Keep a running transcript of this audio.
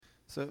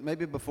So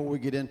maybe before we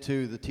get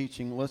into the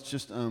teaching, let's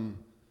just are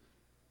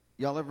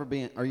you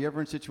ever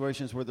in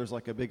situations where there's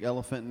like a big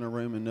elephant in a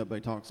room and nobody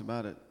talks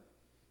about it?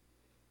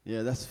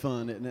 Yeah, that's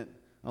fun, isn't it?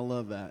 I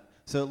love that.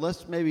 So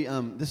let's maybe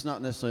this is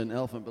not necessarily an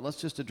elephant, but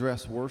let's just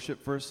address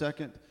worship for a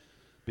second,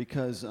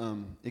 because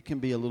it can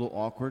be a little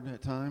awkward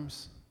at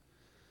times,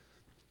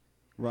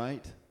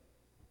 right?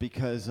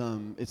 Because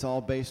it's all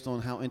based on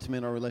how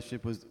intimate our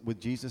relationship with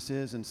Jesus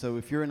is. And so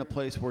if you're in a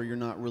place where you're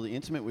not really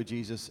intimate with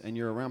Jesus and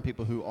you're around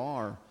people who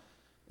are,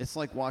 it's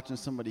like watching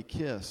somebody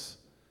kiss.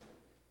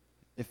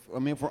 If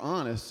we're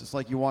honest, it's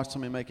like you watch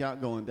somebody make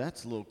out going,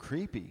 that's a little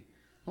creepy.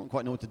 I don't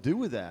quite know what to do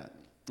with that.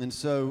 And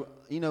so,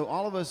 a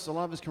lot of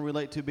us can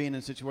relate to being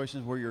in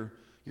situations where you're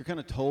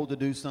kind of told to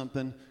do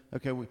something.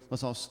 Okay,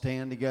 let's all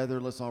stand together.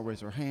 Let's all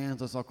raise our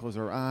hands. Let's all close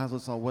our eyes.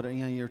 Let's all,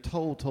 you're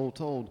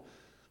told.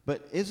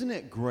 But isn't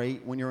it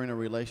great when you're in a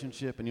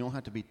relationship and you don't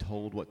have to be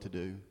told what to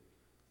do?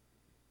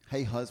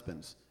 Hey,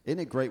 husbands, isn't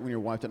it great when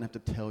your wife doesn't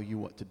have to tell you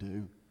what to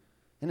do?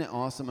 Isn't it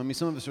awesome?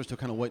 Some of us are still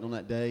kind of waiting on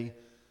that day.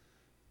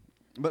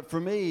 But for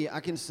me,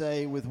 I can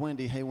say with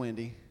Wendy, hey,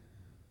 Wendy.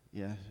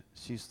 Yeah,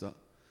 she's the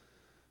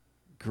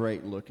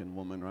great-looking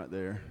woman right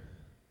there.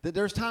 That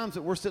there's times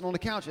that we're sitting on the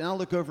couch and I'll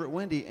look over at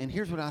Wendy and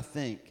here's what I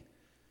think.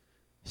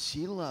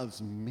 She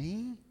loves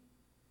me?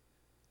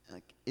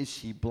 Like, is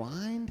she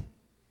blind?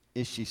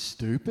 Is she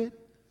stupid?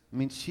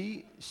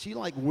 She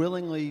like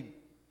willingly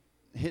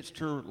hitched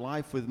her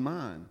life with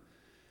mine.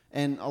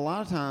 And a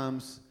lot of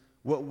times,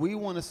 what we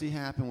want to see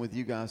happen with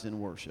you guys in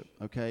worship,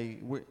 okay?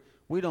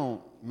 We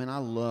don't, I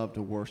love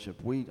to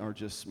worship. We are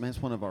just,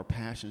 it's one of our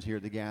passions here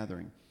at the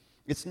gathering.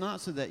 It's not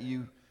so that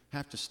you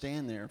have to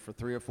stand there for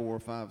 3 or 4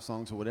 or 5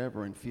 songs or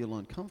whatever and feel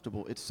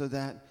uncomfortable. It's so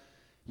that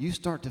you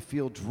start to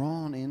feel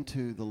drawn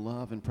into the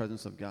love and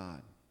presence of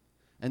God.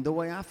 And the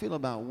way I feel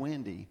about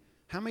Wendy,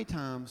 how many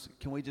times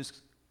can we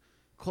just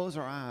close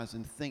our eyes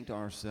and think to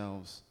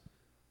ourselves,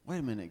 wait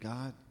a minute,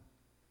 God,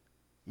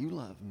 you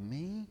love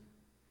me?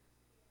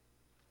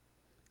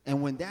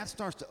 And when that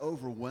starts to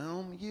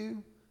overwhelm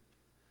you,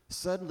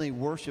 suddenly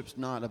worship's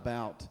not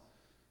about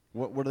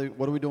what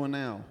are we doing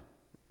now,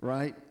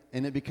 right?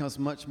 And it becomes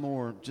much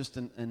more just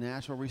a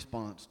natural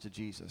response to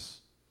Jesus.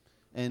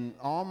 And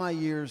all my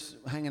years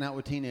hanging out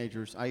with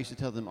teenagers, I used to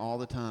tell them all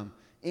the time,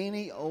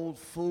 any old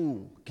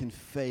fool can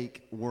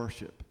fake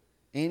worship.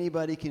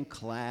 Anybody can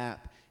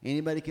clap.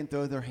 Anybody can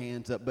throw their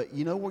hands up. But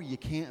you know where you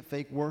can't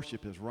fake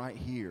worship is right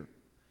here.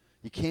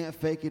 You can't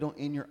fake it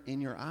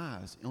in your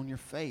eyes, on your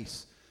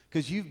face.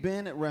 Because you've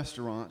been at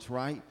restaurants,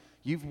 right?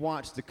 You've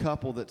watched the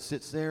couple that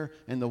sits there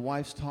and the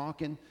wife's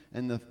talking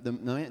and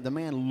the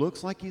man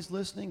looks like he's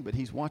listening, but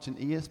he's watching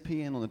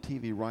ESPN on the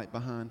TV right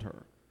behind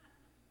her.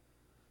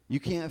 You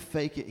can't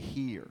fake it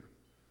here,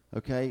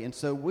 okay? And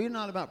so we're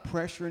not about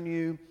pressuring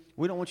you.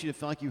 We don't want you to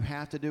feel like you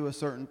have to do a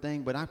certain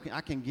thing, but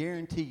I can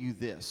guarantee you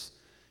this.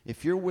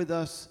 If you're with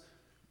us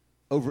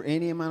over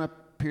any amount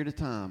of period of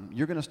time,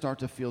 you're going to start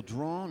to feel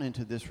drawn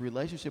into this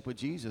relationship with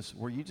Jesus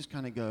where you just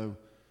kind of go,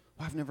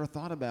 well, I've never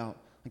thought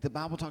about, like the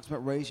Bible talks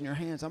about raising your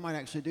hands. I might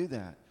actually do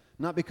that.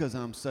 Not because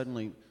I'm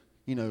suddenly,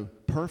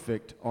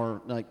 perfect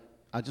or like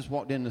I just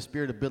walked in the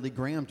spirit of Billy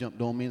Graham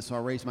jumped on me and so I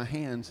raised my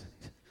hands.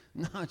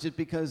 No, just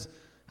because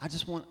I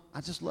just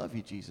love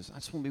you, Jesus. I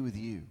just want to be with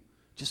you.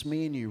 Just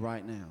me and you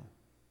right now.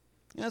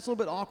 Yeah, it's a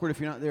little bit awkward if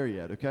you're not there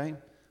yet, okay?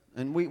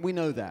 And we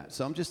know that.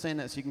 So I'm just saying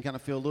that so you can kind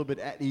of feel a little bit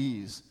at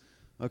ease.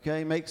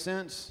 Okay, makes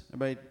sense?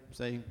 Everybody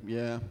say,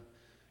 yeah,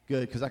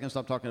 good, because I can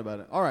stop talking about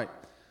it. All right.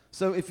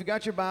 So if you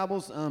got your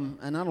Bibles, and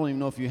I don't even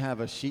know if you have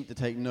a sheet to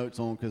take notes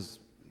on because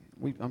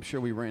I'm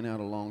sure we ran out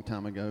a long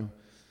time ago.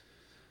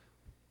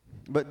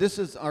 But this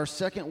is our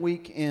second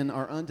week in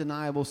our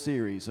Undeniable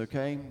series,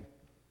 okay?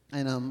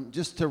 And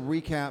just to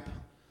recap,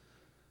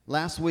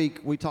 last week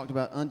we talked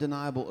about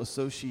undeniable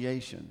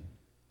association.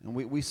 And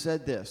we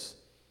said this,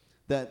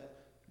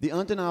 that the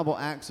undeniable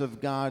acts of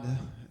God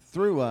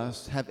through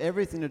us have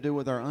everything to do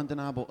with our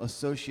undeniable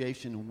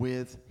association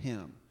with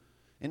Him.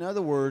 In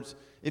other words,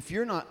 if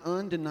you're not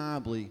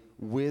undeniably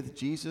with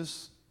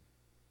Jesus,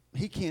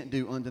 He can't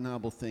do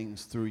undeniable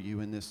things through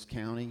you in this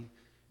county,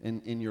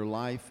 in your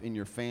life, in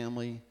your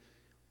family,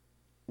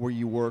 where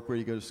you work, where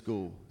you go to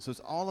school. So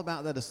it's all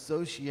about that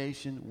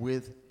association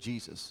with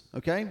Jesus,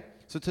 okay?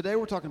 So today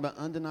we're talking about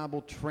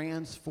undeniable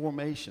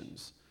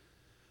transformations.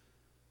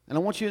 And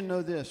I want you to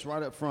know this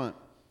right up front,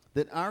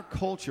 that our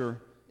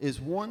culture is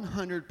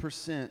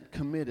 100%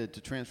 committed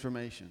to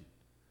transformation.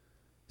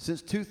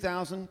 Since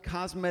 2000,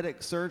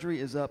 cosmetic surgery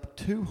is up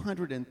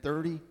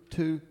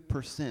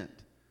 232%.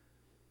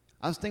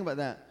 I was thinking about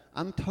that.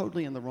 I'm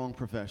totally in the wrong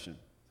profession.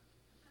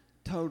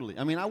 Totally.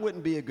 I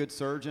wouldn't be a good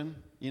surgeon,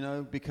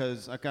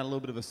 because I've got a little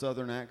bit of a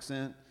southern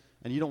accent,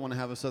 and you don't want to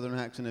have a southern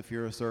accent if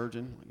you're a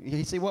surgeon.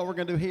 You see, what we're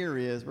going to do here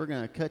is we're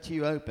going to cut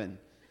you open.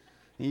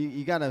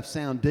 You got to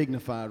sound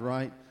dignified,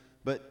 right?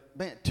 But,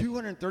 man,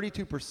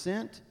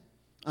 232%.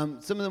 Some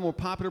of the more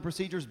popular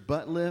procedures,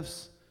 butt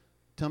lifts,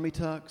 tummy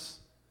tucks,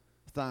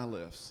 thigh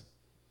lifts.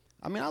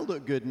 I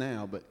look good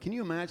now, but can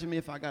you imagine me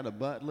if I got a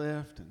butt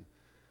lift?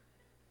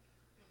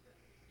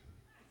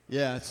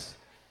 Yeah,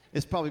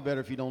 It's probably better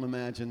if you don't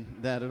imagine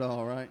that at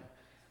all, right?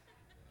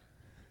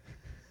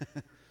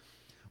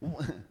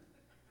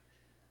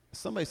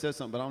 Somebody said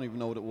something, but I don't even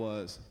know what it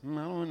was. I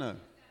don't know.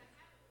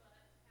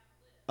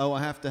 Oh,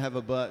 I have to have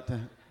a butt.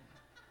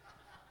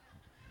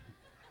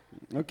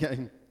 Okay.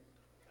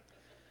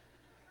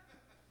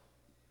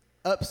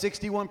 Up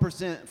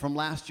 61% from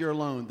last year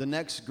alone. The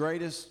next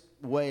greatest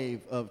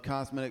wave of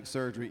cosmetic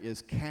surgery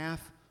is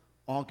calf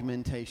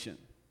augmentation.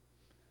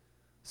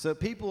 So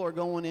people are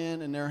going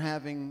in and they're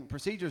having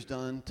procedures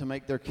done to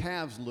make their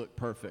calves look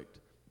perfect.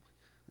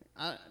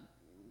 I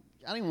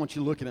don't even want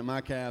you looking at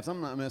my calves.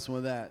 I'm not messing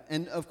with that.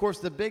 And, of course,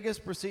 the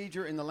biggest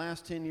procedure in the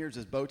last 10 years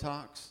is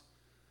Botox,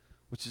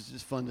 which is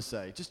just fun to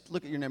say. Just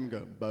look at your name and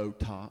go,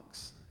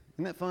 Botox.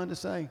 Isn't that fun to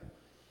say?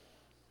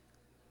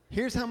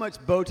 Here's how much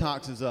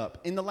Botox is up.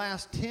 In the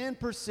last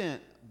 10%,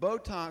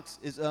 Botox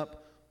is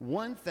up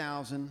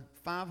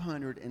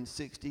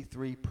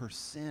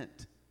 1,563%.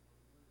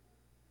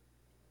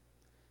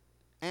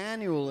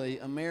 Annually,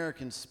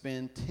 Americans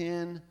spend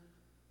 $10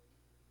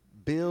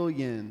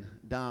 billion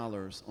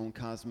on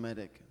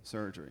cosmetic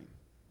surgery.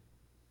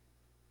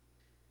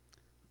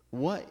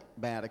 What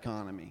bad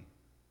economy?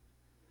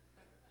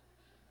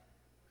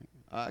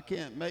 I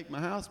can't make my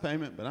house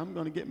payment, but I'm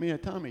going to get me a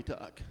tummy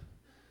tuck.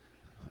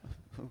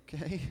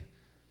 Okay?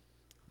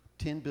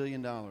 $10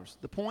 billion.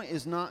 The point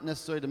is not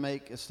necessarily to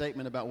make a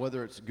statement about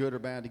whether it's good or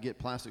bad to get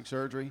plastic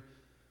surgery,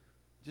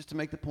 just to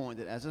make the point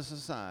that as a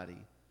society,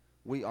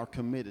 we are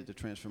committed to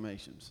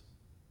transformations.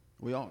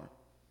 We are.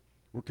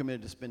 We're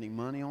committed to spending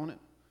money on it.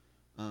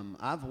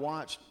 I've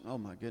watched, oh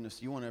my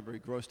goodness, you want to be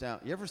grossed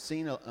out. You ever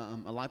seen a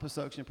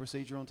liposuction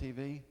procedure on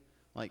TV?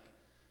 Like,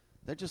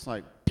 they're just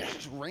like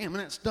ramming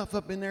that stuff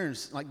up in there, and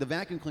it's like the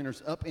vacuum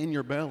cleaner's up in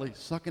your belly,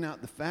 sucking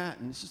out the fat,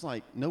 and it's just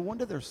like, no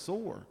wonder they're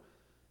sore.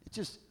 It's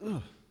just,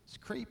 it's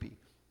creepy.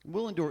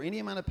 We'll endure any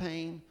amount of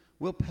pain.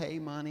 We'll pay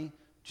money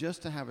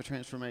just to have a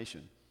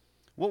transformation.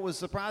 What was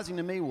surprising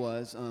to me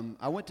was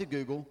I went to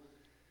Google,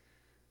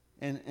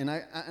 and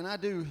I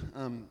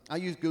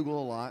use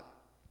Google a lot,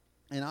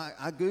 and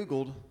I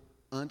Googled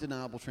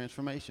undeniable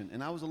transformation,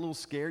 and I was a little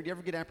scared. You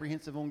ever get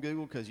apprehensive on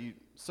Google because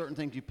certain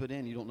things you put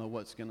in, you don't know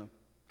what's going to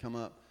come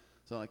up.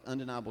 So like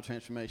undeniable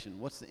transformation,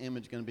 what's the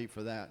image going to be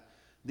for that?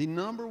 The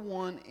number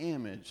one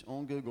image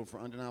on Google for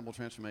undeniable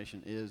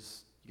transformation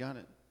is, you got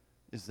it?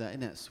 Isn't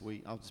that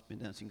sweet? I'll just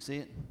bend down so you can see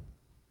it.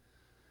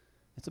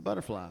 It's a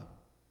butterfly.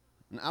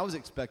 And I was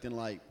expecting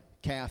like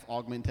calf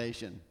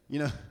augmentation,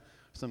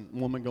 some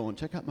woman going,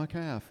 check out my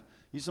calf.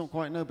 You just don't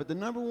quite know. But the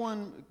number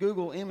one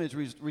Google image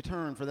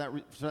return for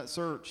that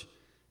search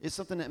is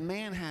something that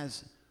man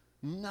has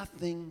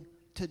nothing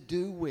to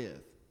do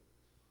with.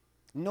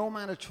 No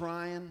amount of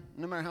trying,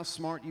 no matter how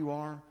smart you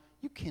are,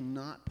 you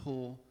cannot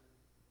pull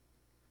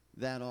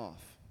that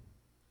off.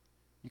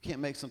 You can't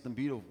make something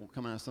beautiful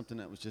come out of something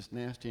that was just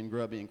nasty and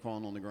grubby and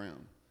crawling on the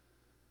ground.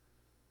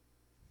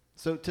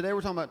 So today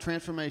we're talking about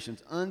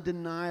transformations,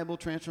 undeniable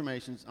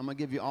transformations. I'm going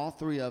to give you all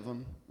three of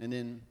them, and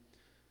then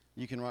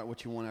you can write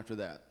what you want after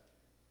that.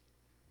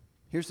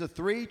 Here's the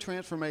three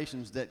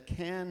transformations that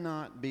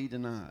cannot be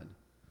denied.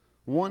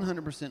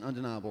 100%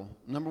 undeniable.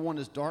 Number one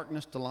is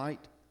darkness to light.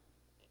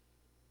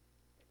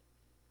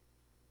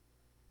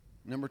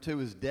 Number two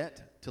is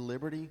debt to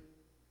liberty.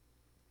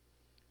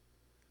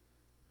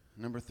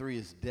 Number three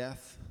is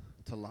death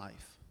to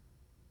life.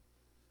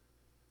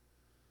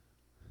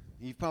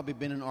 You've probably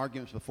been in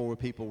arguments before with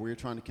people where you're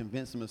trying to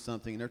convince them of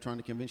something, and they're trying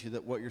to convince you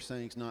that what you're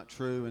saying is not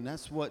true, and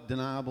that's what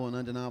deniable and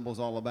undeniable is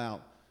all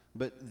about.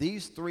 But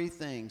these three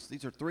things,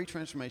 these are three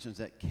transformations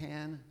that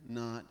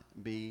cannot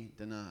be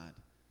denied.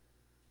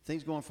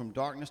 Things going from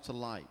darkness to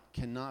light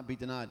cannot be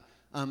denied.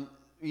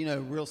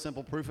 Real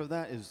simple proof of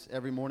that is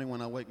every morning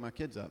when I wake my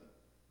kids up,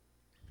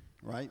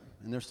 right?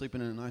 And they're sleeping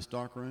in a nice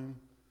dark room.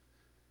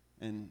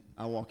 And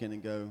I walk in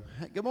and go,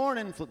 hey, good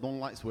morning, flip on the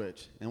light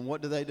switch. And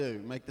what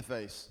do? Make the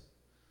face.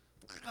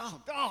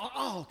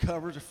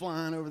 Covers are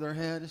flying over their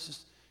head. It's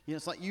just,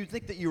 it's like you'd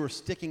think that you were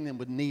sticking them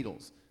with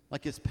needles,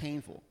 like it's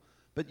painful.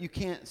 But you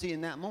can't, see,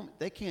 in that moment,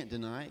 they can't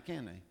deny it,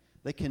 can they?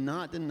 They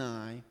cannot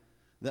deny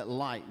that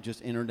light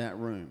just entered that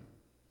room.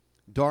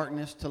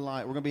 Darkness to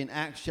light. We're going to be in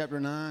Acts chapter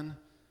 9.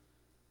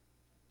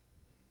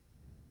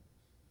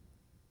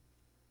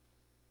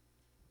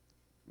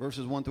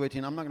 Verses 1 through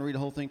 18. I'm not going to read the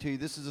whole thing to you.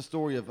 This is a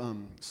story of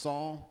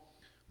Saul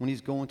when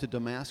he's going to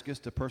Damascus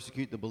to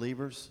persecute the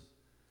believers.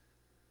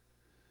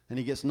 And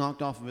he gets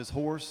knocked off of his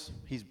horse.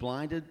 He's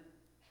blinded.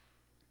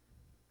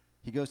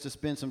 He goes to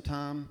spend some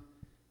time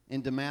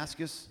in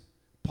Damascus.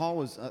 Saul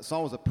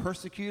was a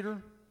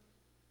persecutor.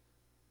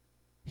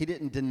 He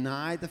didn't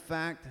deny the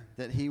fact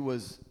that he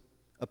was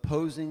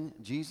opposing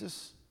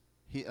Jesus.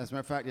 As a matter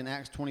of fact, in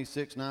Acts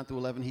 26, 9 through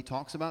 11, he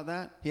talks about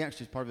that. He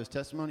actually is part of his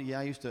testimony. Yeah,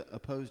 I used to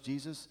oppose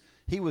Jesus.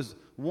 He was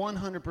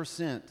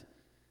 100%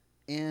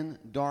 in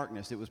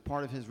darkness. It was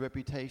part of his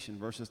reputation.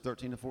 Verses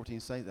 13 to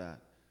 14 say that.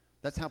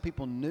 That's how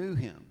people knew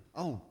him.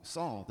 Oh,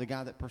 Saul, the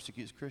guy that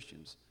persecutes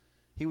Christians.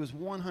 He was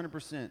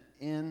 100%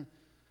 in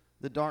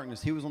the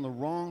darkness. He was on the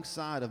wrong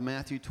side of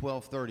Matthew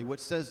 12:30,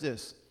 which says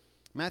this: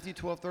 Matthew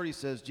 12:30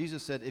 says,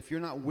 Jesus said, if you're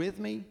not with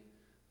me,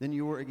 then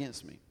you are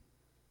against me.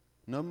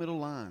 No middle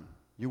line.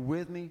 You're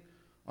with me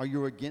or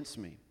you're against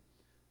me.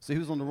 So he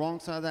was on the wrong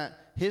side of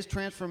that. His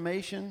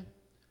transformation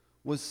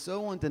was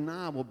so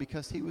undeniable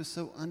because he was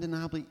so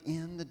undeniably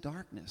in the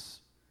darkness.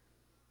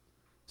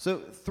 So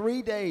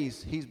 3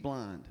 days he's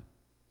blind.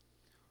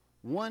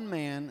 One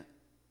man,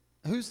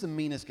 who's the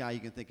meanest guy you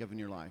can think of in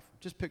your life?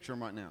 Just picture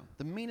him right now.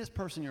 The meanest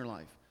person in your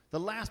life. The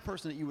last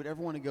person that you would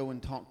ever want to go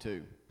and talk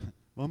to.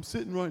 Well, I'm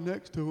sitting right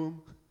next to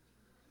him.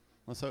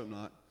 Let's hope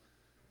not.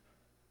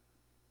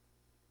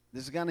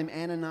 There's a guy named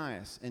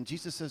Ananias, and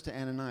Jesus says to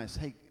Ananias,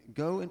 hey,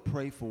 go and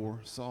pray for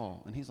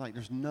Saul. And he's like,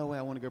 there's no way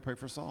I want to go pray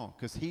for Saul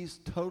because he's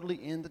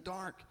totally in the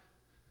dark.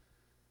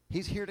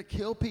 He's here to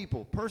kill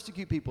people,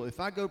 persecute people. If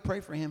I go pray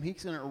for him,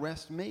 he's going to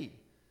arrest me.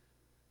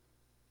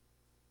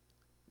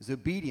 He's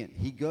obedient.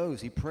 He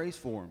goes. He prays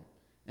for him.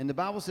 And the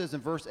Bible says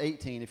in verse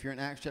 18, if you're in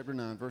Acts chapter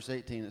 9, verse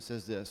 18, it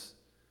says this.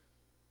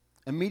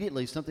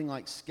 Immediately, something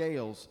like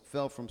scales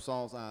fell from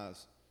Saul's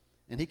eyes,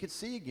 and he could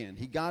see again.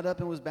 He got up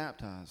and was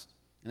baptized.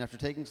 And after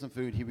taking some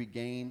food, he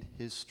regained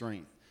his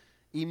strength.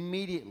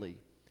 Immediately,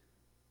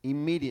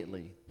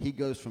 he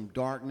goes from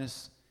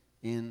darkness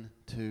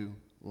into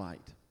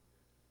light.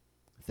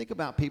 Think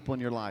about people in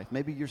your life,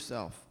 maybe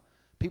yourself,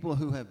 people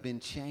who have been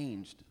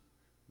changed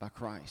by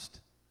Christ,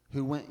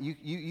 who went,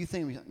 you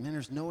think, man,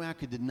 there's no way I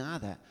could deny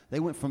that. They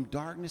went from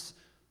darkness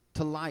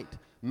to light.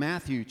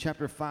 Matthew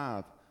chapter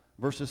 5,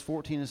 verses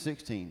 14 and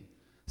 16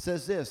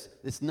 says this,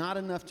 it's not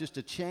enough just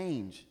to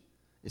change.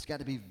 It's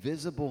got to be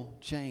visible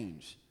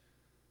change.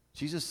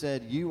 Jesus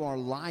said, you are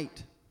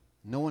light.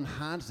 No one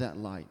hides that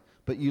light,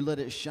 but you let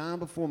it shine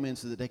before men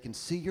so that they can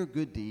see your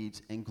good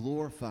deeds and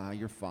glorify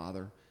your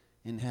Father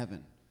in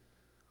heaven.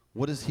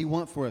 What does he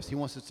want for us? He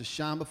wants us to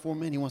shine before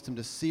men. He wants them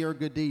to see our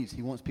good deeds.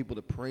 He wants people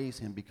to praise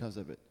him because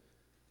of it.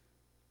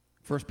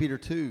 1 Peter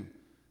 2,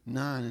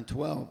 9 and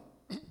 12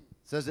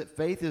 says that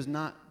faith is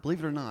not,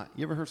 believe it or not,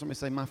 you ever heard somebody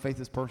say, my faith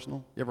is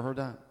personal? You ever heard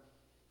that?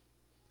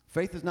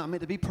 Faith is not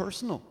meant to be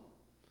personal.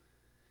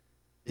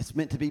 It's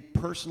meant to be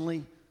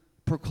personally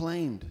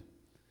proclaimed.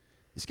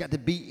 It's got to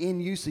be in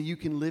you so you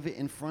can live it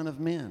in front of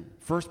men.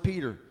 1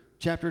 Peter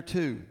chapter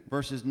 2,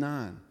 verses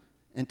 9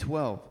 and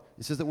 12.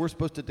 It says that we're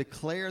supposed to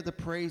declare the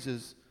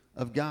praises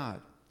of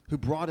God who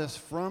brought us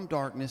from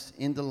darkness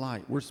into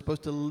light. We're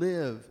supposed to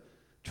live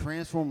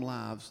transformed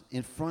lives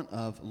in front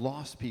of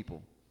lost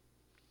people.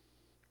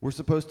 We're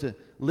supposed to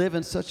live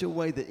in such a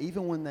way that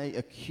even when they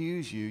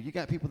accuse you, you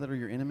got people that are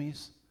your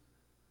enemies.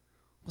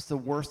 What's the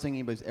worst thing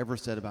anybody's ever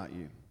said about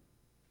you?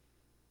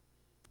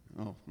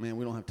 Oh, man,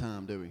 we don't have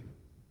time, do we?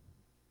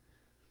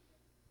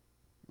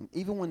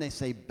 Even when they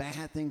say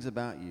bad things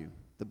about you,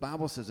 the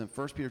Bible says in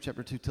 1 Peter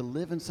chapter 2 to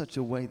live in such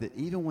a way that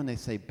even when they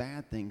say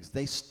bad things,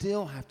 they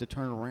still have to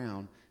turn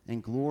around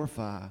and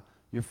glorify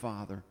your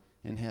Father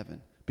in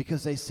heaven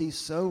because they see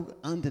so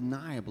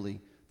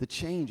undeniably the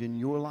change in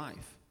your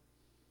life.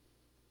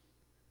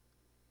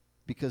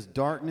 Because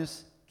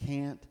darkness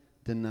can't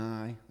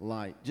deny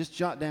light. Just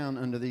jot down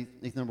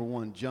underneath number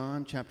 1,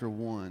 John chapter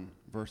 1,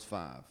 verse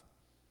 5.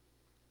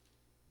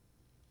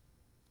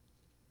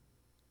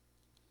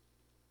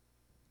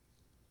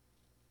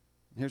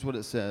 Here's what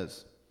it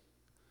says.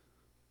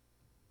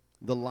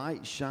 The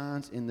light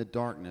shines in the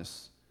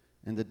darkness,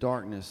 and the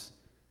darkness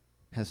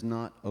has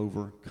not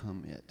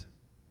overcome it.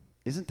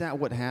 Isn't that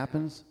what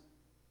happens?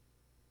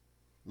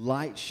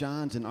 Light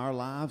shines in our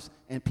lives,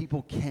 and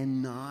people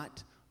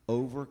cannot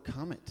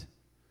overcome it.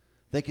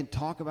 They can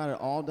talk about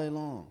it all day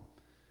long.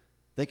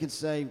 They can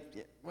say,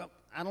 well,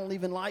 I don't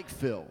even like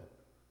Phil.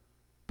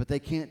 But they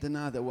can't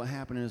deny that what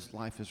happened in his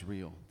life is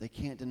real. They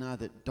can't deny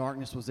that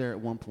darkness was there at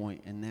one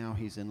point, and now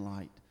he's in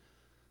light.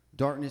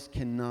 Darkness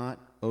cannot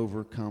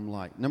overcome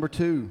light. Number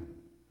 2,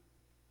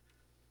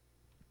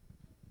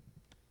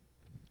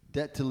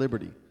 debt to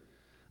liberty.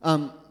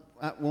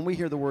 When we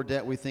hear the word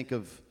debt, we think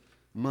of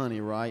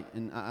money, right?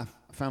 And I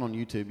found on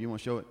YouTube, you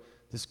want to show it?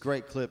 This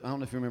great clip. I don't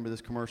know if you remember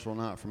this commercial or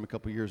not from a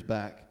couple years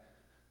back.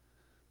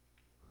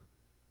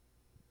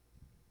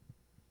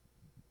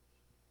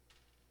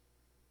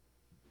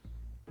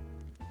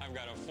 I've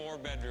got a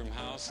 4-bedroom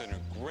house in a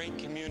great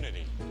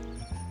community.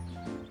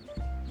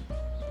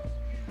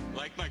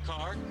 Like my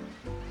car?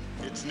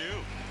 It's new.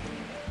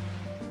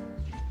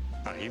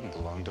 I even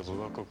belong to the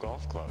local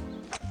golf club.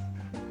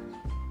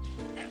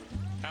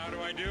 How do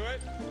I do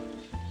it?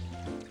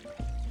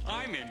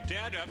 I'm in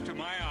debt up to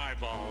my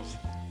eyeballs.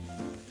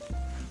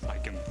 I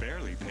can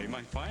barely pay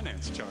my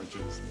finance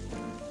charges.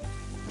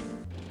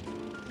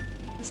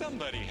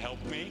 Somebody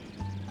help me.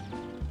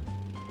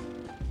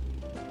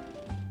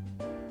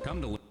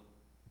 Come to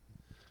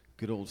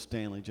Good old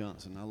Stanley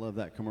Johnson. I love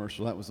that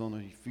commercial. That was on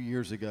a few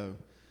years ago.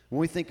 When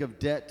we think of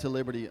debt to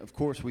liberty, of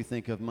course we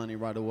think of money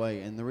right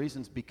away. And the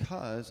reason's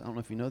because, I don't know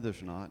if you know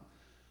this or not,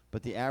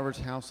 but the average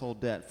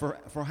household debt,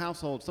 for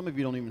households, some of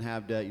you don't even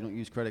have debt, you don't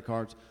use credit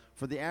cards.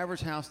 For the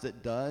average house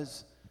that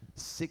does,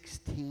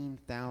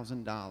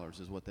 $16,000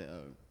 is what they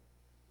owe.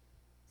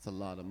 It's a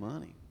lot of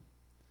money.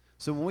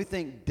 So when we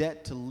think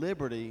debt to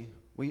liberty,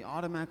 we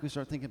automatically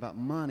start thinking about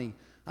money.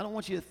 I don't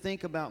want you to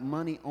think about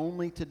money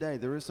only today.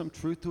 There is some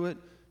truth to it.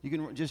 You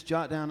can just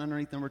jot down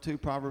underneath number 2,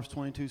 Proverbs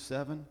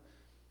 22:7.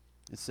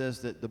 It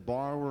says that the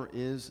borrower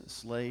is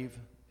slave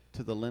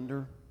to the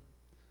lender.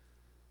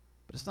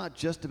 But it's not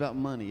just about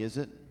money, is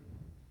it?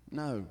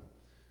 No.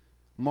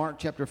 Mark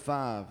chapter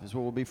 5 is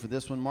where we'll be for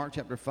this one. Mark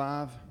chapter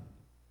 5.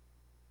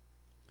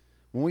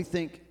 When we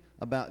think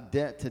about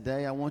debt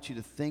today, I want you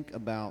to think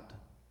about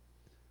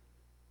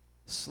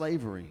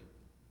slavery.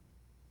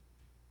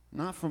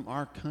 Not from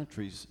our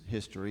country's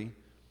history,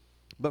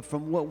 but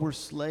from what we're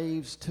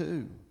slaves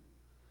to.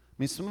 I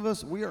mean, some of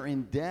us, we are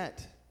in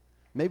debt.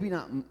 Maybe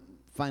not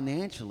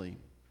financially,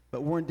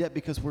 but we're in debt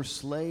because we're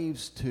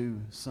slaves to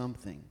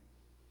something.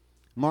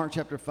 Mark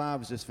chapter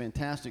 5 is this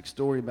fantastic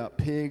story about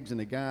pigs and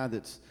a guy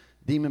that's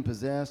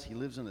demon-possessed. He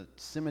lives in a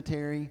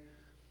cemetery.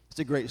 It's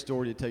a great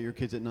story to tell your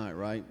kids at night,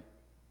 right?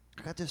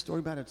 I got this story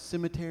about a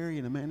cemetery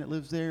and a man that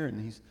lives there,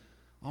 and he's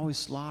always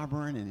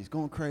slobbering, and he's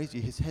going crazy.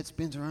 His head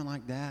spins around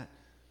like that.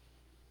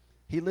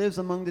 He lives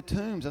among the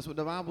tombs. That's what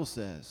the Bible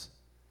says.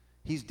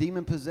 He's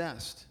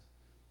demon-possessed.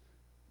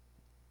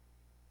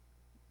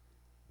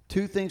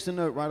 2 things to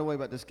note right away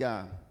about this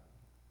guy.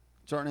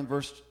 Starting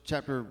in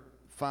chapter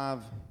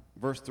 5,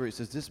 verse 3, it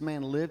says, this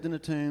man lived in the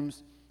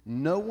tombs.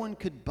 No one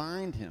could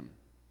bind him,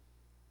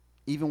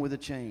 even with a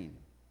chain.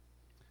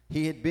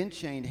 He had been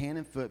chained hand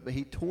and foot, but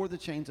he tore the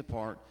chains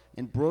apart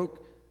and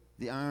broke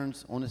the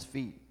irons on his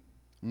feet.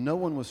 No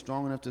one was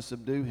strong enough to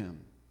subdue him.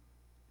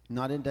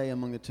 Not in day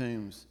among the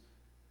tombs.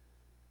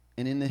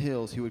 And in the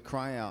hills, he would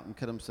cry out and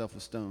cut himself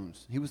with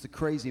stones. He was the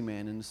crazy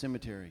man in the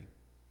cemetery.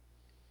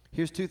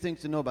 Here's 2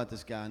 things to know about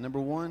this guy. Number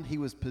 1, he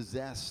was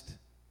possessed.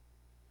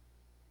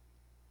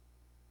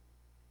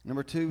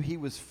 Number 2, he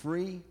was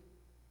free,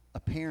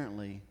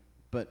 apparently,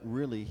 but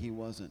really he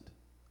wasn't.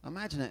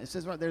 Imagine that. It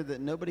says right there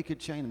that nobody could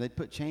chain him. They'd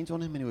put chains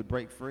on him and he would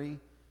break free.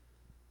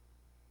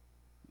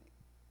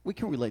 We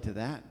can relate to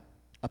that.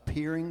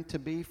 Appearing to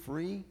be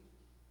free.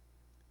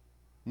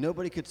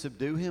 Nobody could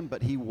subdue him,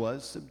 but he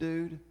was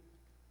subdued.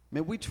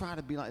 Man, we try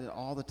to be like that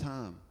all the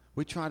time.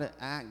 We try to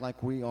act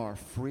like we are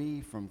free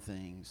from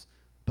things,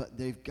 but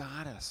they've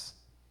got us.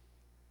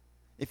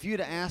 If you'd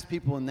have asked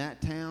people in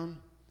that town,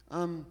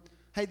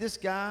 hey, this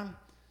guy,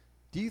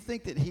 do you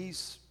think that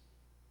he's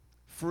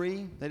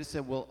free? They just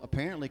said, well,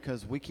 apparently,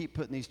 because we keep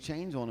putting these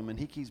chains on him and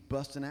he keeps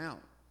busting out.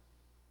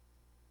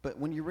 But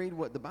when you read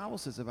what the Bible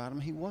says about him,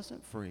 he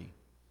wasn't free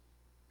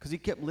because he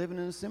kept living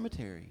in a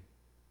cemetery.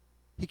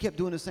 He kept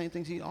doing the same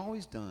things he'd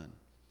always done.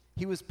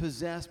 He was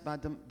possessed by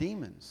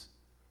demons.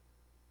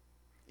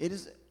 It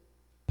is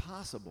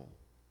possible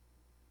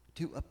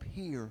to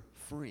appear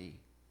free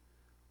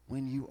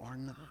when you are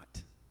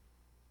not.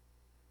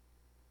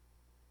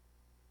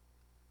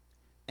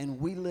 And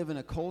we live in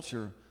a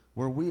culture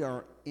where we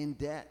are in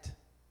debt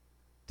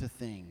to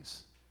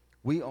things.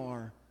 We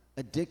are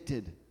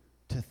addicted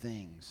to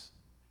things.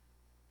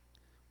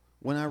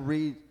 When I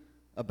read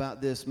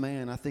about this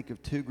man, I think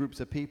of 2 groups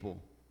of people.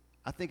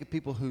 I think of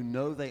people who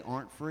know they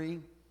aren't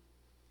free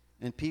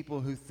and people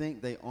who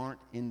think they aren't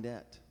in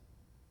debt.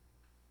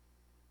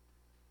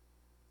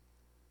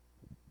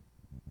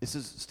 This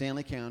is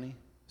Stanley County,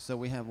 so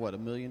we have,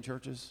 1 million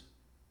churches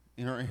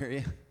in our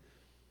area?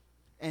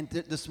 And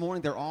this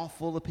morning, they're all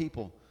full of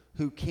people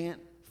who can't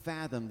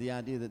fathom the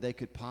idea that they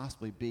could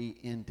possibly be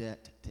in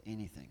debt to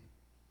anything.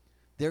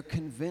 They're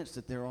convinced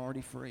that they're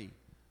already free.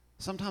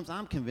 Sometimes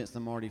I'm convinced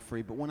I'm already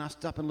free, but when I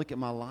stop and look at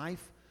my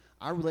life,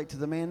 I relate to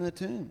the man in the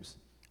tombs.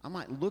 I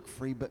might look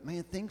free, but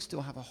man, things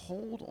still have a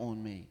hold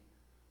on me.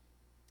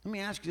 Let me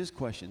ask you this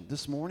question.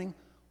 This morning,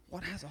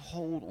 what has a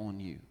hold on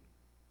you?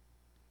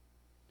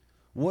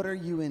 What are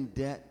you in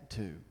debt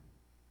to?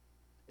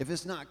 If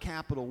it's not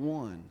Capital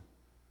One,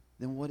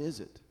 then what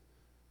is it?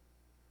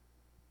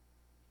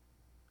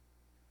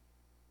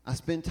 I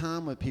spend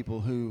time with people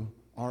who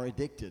are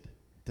addicted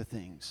to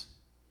things.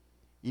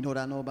 You know what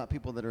I know about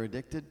people that are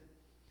addicted?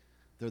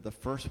 They're the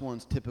first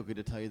ones typically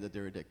to tell you that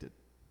they're addicted.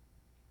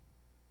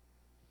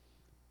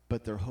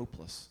 But they're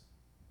hopeless.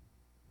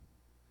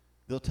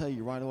 They'll tell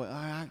you right away,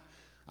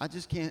 I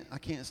just can't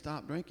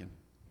stop drinking.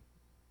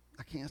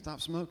 I can't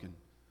stop smoking.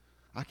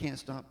 I can't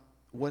stop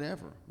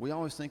whatever. We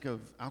always think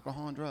of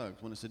alcohol and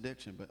drugs when it's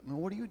addiction, but I mean,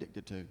 what are you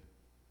addicted to?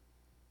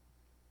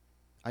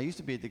 I used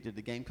to be addicted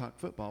to Gamecock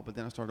football, but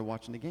then I started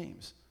watching the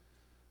games.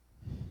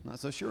 Not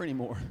so sure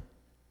anymore.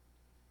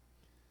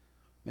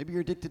 Maybe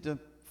you're addicted to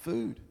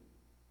food.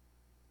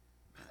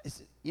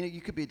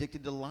 You could be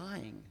addicted to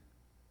lying.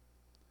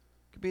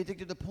 You could be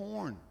addicted to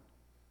porn.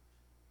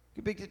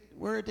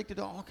 We're addicted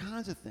to all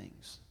kinds of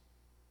things.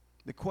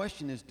 The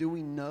question is, do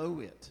we know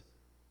it?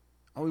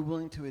 Are we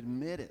willing to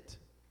admit it?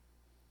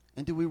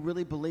 And do we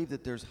really believe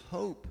that there's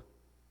hope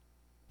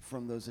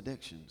from those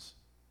addictions?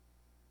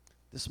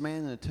 This man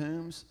in the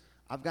tombs,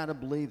 I've got to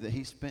believe that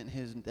he spent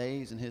his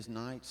days and his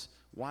nights.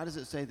 Why does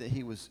it say that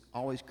he was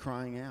always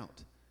crying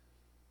out?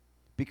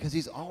 Because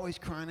he's always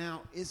crying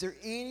out, is there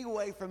any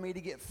way for me to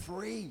get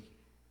free?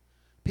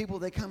 People,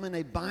 they come and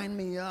they bind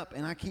me up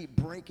and I keep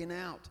breaking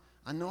out.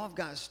 I know I've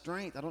got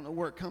strength. I don't know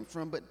where it comes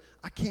from, but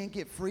I can't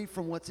get free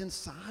from what's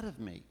inside of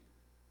me.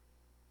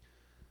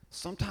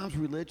 Sometimes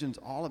religion's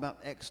all about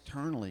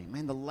externally.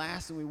 Man, the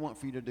last thing we want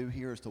for you to do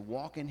here is to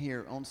walk in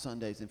here on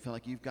Sundays and feel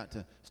like you've got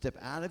to step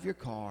out of your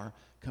car,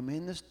 come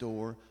in this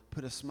door,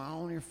 put a smile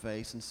on your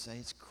face, and say,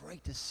 it's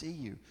great to see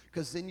you.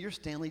 Because then you're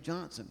Stanley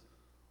Johnson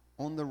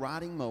on the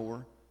riding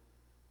mower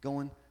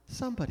going,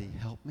 somebody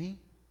help me.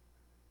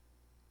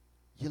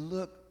 You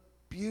look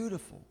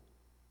beautiful,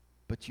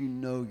 but you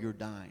know you're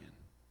dying.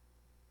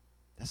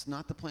 That's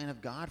not the plan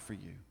of God for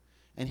you.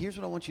 And here's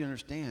what I want you to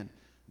understand.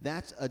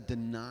 That's a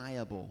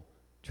deniable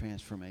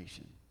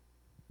transformation.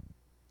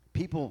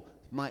 People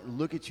might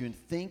look at you and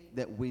think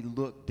that we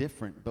look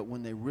different, but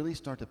when they really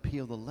start to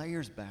peel the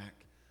layers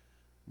back,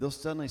 they'll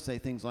suddenly say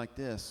things like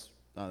this,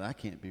 oh, that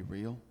can't be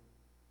real.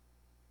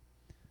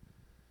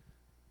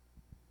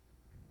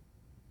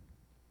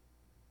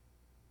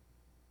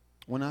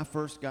 When I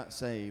first got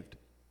saved,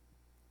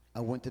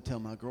 I went to tell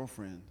my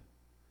girlfriend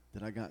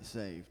that I got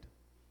saved.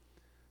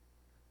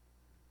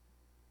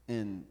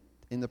 And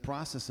in the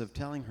process of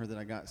telling her that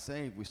I got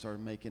saved, we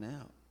started making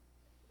out.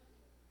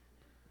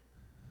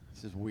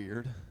 This is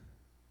weird.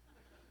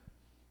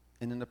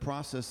 And in the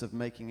process of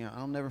making out,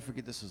 I'll never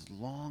forget this as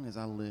long as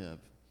I live.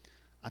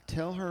 I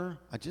tell her,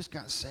 I just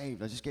got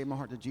saved. I just gave my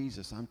heart to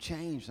Jesus. I'm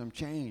changed. I'm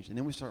changed. And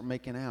then we start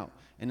making out.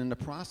 And in the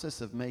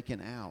process of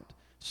making out,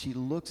 she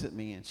looks at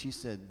me and she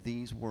said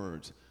these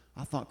words,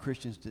 I thought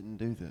Christians didn't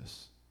do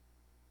this.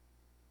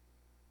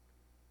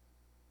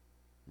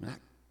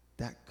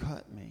 That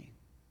cut me.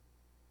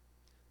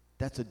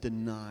 That's a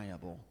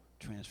deniable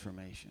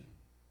transformation.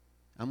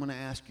 I'm going to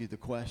ask you the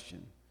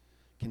question,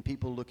 can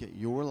people look at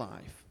your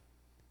life?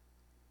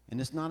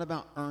 And it's not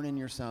about earning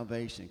your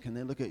salvation. Can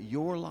they look at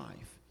your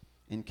life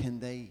and can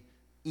they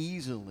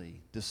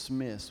easily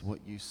dismiss what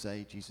you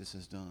say Jesus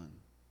has done?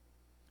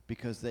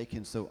 Because they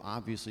can so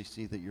obviously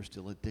see that you're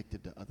still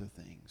addicted to other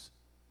things.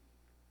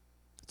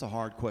 It's a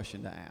hard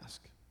question to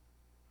ask.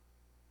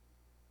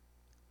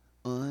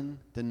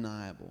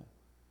 Undeniable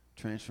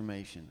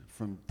transformation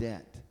from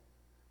debt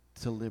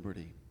to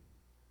liberty.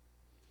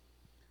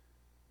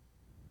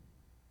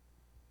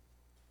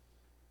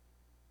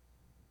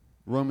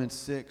 Romans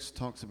 6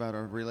 talks about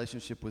our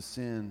relationship with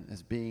sin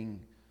as being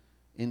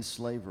in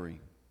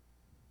slavery.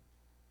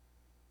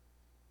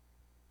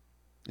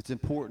 It's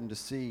important to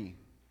see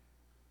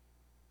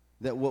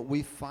that what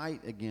we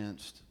fight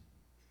against,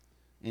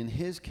 in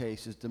his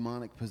case, is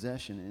demonic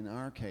possession. In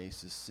our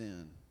case, is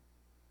sin.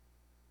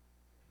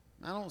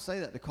 I don't say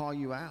that to call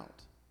you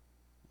out.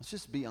 Let's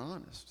just be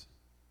honest,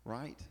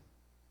 right?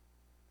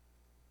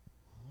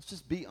 Let's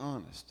just be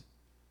honest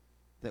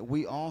that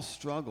we all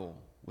struggle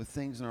with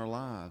things in our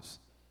lives.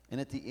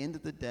 And at the end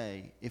of the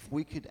day, if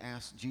we could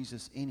ask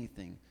Jesus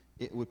anything,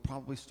 it would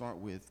probably start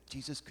with,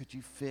 Jesus, could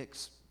you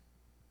fix,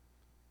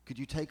 could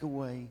you take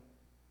away,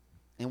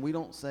 and we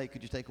don't say,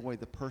 could you take away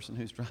the person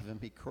who's driving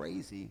me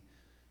crazy?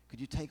 Could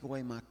you take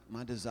away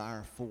my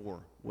desire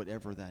for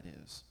whatever that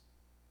is?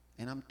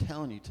 And I'm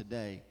telling you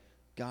today,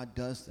 God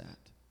does that.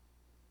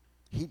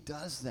 He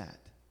does that.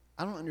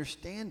 I don't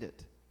understand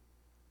it,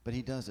 but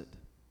he does it.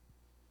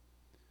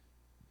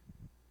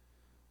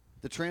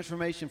 The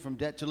transformation from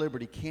debt to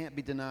liberty can't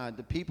be denied.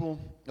 The people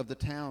of the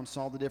town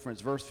saw the difference.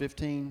 Verse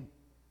 15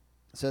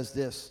 says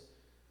this.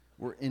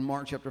 We're in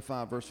Mark chapter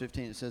 5, verse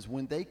 15. It says,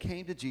 when they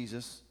came to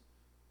Jesus,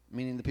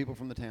 meaning the people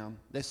from the town,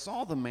 they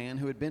saw the man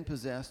who had been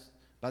possessed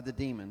by the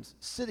demons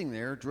sitting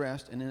there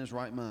dressed and in his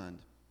right mind,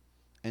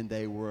 and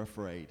they were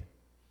afraid.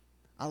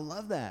 I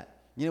love that.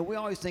 You know, we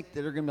always think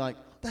that they're going to be like,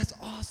 that's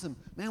awesome.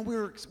 Man, we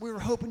were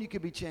hoping you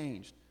could be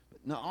changed.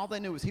 But no, all they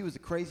knew was he was the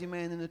crazy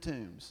man in the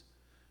tombs.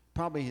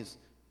 Probably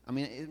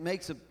it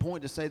makes a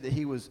point to say that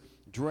he was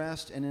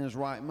dressed and in his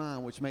right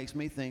mind, which makes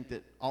me think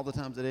that all the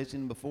times that they'd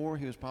seen him before,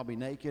 he was probably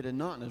naked and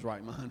not in his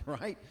right mind,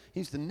 right?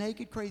 He's the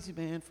naked crazy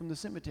man from the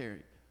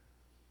cemetery.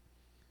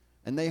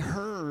 And they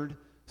heard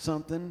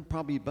something,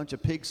 probably a bunch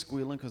of pigs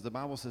squealing, because the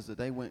Bible says that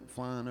they went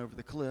flying over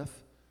the cliff.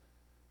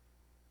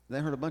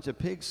 They heard a bunch of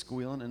pigs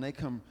squealing, and they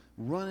come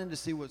running to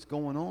see what's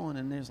going on,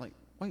 and they're like,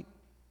 wait,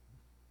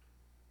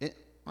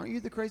 aren't you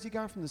the crazy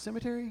guy from the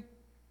cemetery?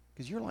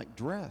 Because you're like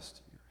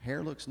dressed. Your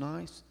hair looks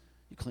nice.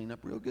 You clean up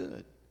real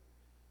good.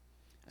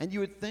 And you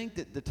would think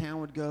that the town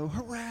would go,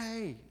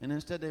 hooray! And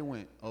instead they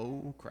went,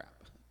 oh, crap.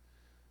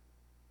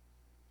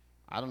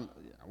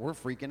 We're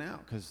freaking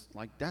out because,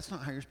 that's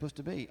not how you're supposed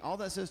to be. All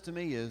that says to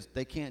me is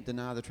they can't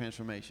deny the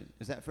transformation.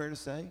 Is that fair to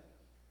say?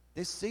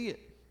 They see it.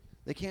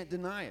 They can't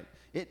deny it.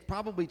 It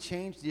probably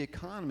changed the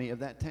economy of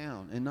that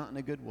town, and not in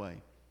a good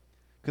way.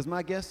 Because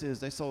my guess is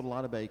they sold a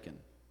lot of bacon,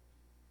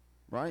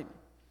 right?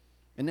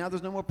 And now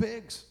there's no more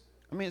pigs.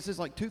 It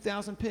says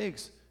 2,000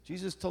 pigs.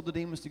 Jesus told the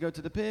demons to go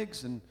to the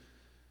pigs, and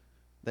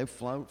they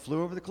flew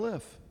over the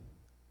cliff.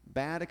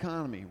 Bad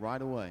economy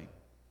right away.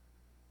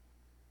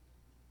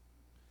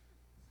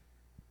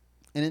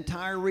 An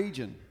entire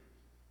region,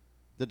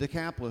 the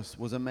Decapolis,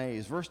 was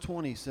amazed. Verse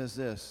 20 says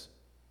this,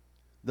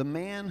 the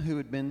man who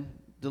had been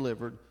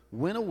delivered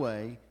went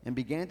away and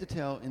began to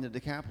tell in the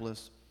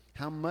Decapolis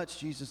how much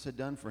Jesus had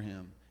done for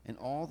him, and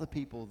all the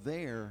people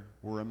there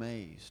were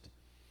amazed.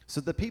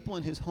 So the people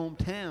in his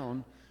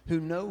hometown who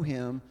know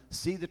him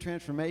see the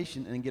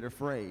transformation and get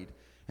afraid.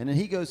 And then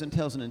he goes and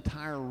tells an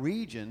entire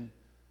region,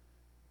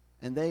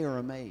 and they are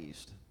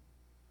amazed.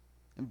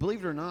 And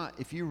believe it or not,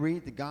 if you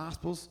read the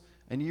Gospels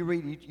and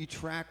you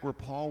track where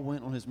Paul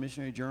went on his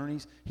missionary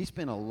journeys, he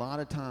spent a lot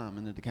of time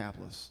in the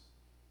Decapolis.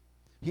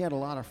 He had a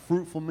lot of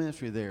fruitful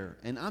ministry there.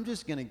 And I'm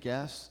just going to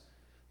guess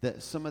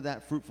that some of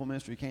that fruitful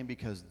ministry came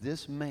because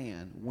this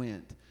man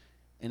went,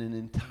 and an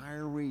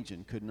entire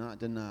region could not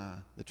deny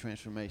the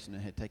transformation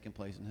that had taken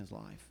place in his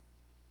life.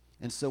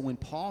 And so when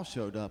Paul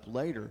showed up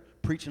later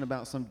preaching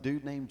about some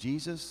dude named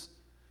Jesus,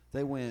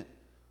 they went,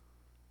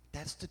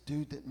 that's the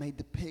dude that made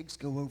the pigs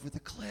go over the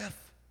cliff.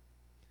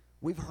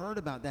 We've heard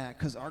about that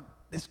because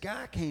this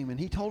guy came and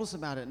he told us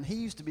about it, and he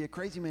used to be a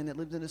crazy man that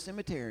lived in a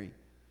cemetery.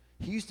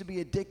 He used to be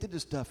addicted to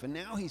stuff, and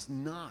now he's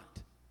not.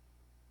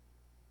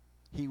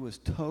 He was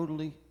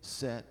totally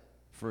set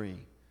free.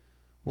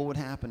 What would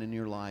happen in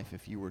your life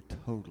if you were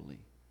totally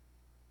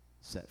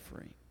set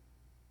free?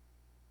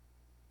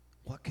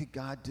 What could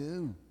God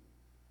do?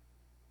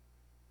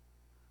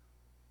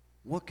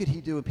 What could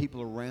he do with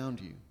people around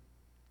you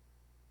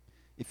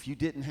if you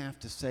didn't have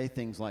to say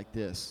things like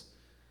this?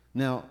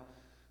 Now,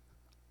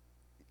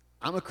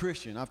 I'm a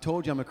Christian. I've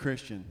told you I'm a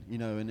Christian, you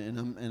know,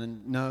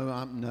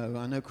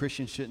 I know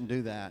Christians shouldn't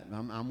do that.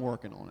 I'm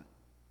working on it.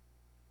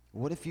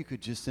 What if you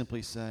could just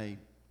simply say,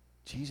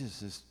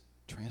 Jesus has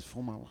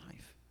transformed my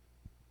life.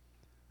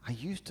 I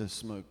used to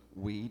smoke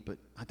weed, but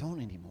I don't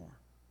anymore.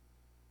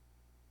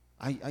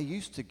 I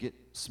used to get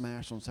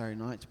smashed on Saturday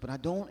nights, but I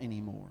don't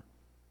anymore.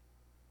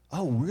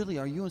 Oh, really?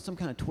 Are you in some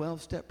kind of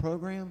 12-step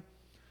program?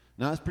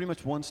 No, it's pretty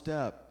much one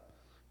step.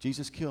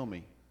 Jesus killed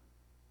me.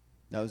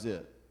 That was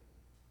it.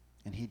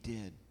 And he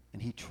did.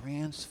 And he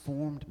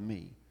transformed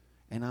me.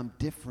 And I'm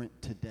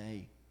different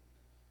today.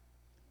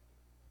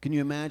 Can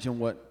you imagine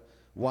what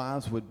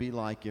wives would be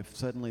like if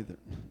suddenly,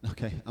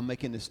 okay, I'm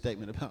making this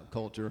statement about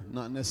culture,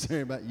 not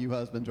necessarily about you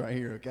husbands right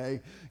here,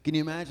 okay? Can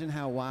you imagine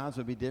how wives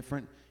would be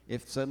different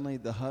if suddenly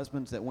the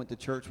husbands that went to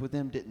church with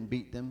them didn't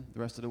beat them the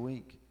rest of the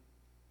week?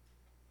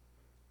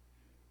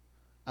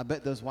 I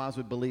bet those wives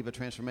would believe a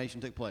transformation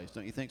took place.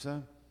 Don't you think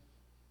so?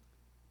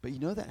 But you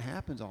know that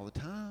happens all the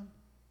time.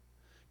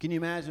 Can you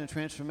imagine a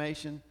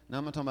transformation? Now,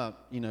 I'm not talking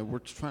about, you know, we're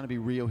just trying to be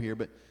real here,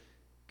 but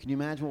can you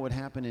imagine what would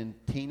happen in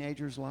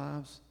teenagers'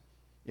 lives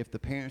if the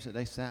parents that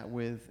they sat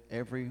with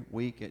every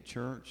week at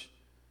church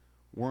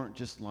weren't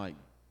just like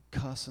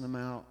cussing them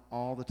out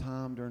all the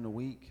time during the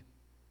week?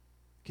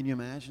 Can you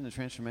imagine the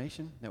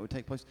transformation that would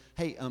take place?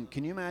 Hey,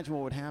 can you imagine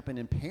what would happen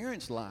in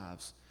parents'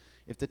 lives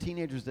if the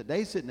teenagers that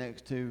they sit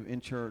next to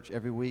in church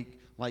every week,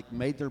 like,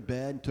 made their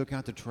bed, took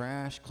out the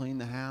trash,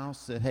 cleaned the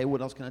house, said, hey,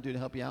 what else can I do to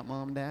help you out,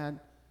 Mom and Dad?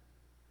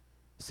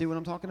 See what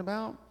I'm talking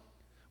about?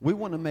 We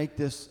want to make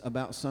this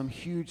about some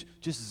huge,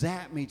 just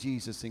zap me,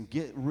 Jesus, and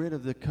get rid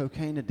of the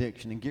cocaine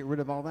addiction and get rid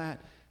of all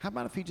that. How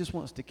about if he just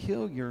wants to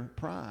kill your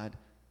pride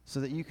so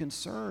that you can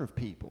serve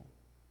people?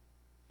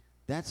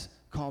 That's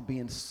called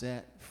being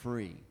set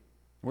free.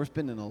 We're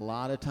spending a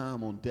lot of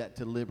time on debt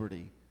to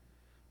liberty,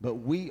 but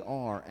we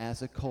are,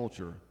 as a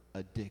culture,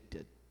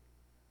 addicted.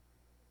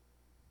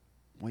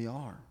 We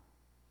are.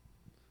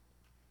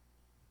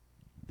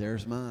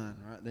 There's mine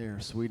right there,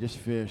 Swedish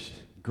Fish,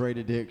 great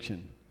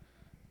addiction.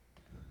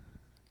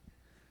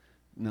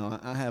 No,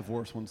 I have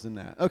worse ones than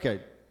that. Okay,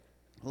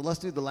 well, let's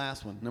do the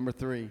last one, number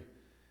 3.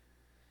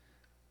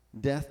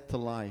 Death to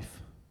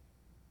life.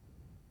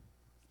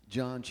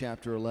 John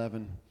chapter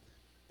 11.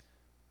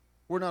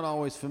 We're not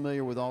always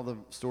familiar with all the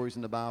stories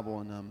in the Bible,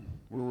 and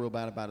we're real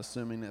bad about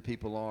assuming that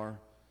people are.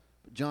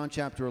 But John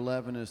chapter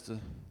 11 is the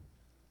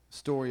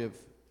story of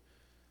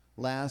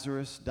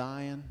Lazarus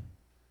dying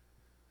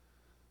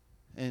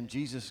and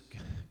Jesus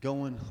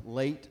going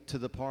late to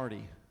the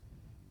party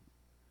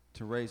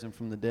to raise him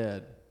from the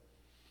dead.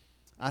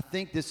 I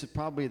think this is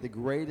probably the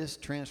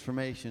greatest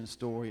transformation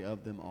story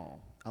of them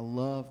all. I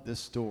love this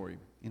story,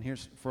 and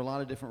here's for a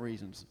lot of different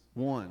reasons.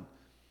 One,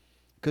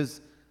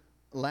 because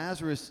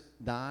Lazarus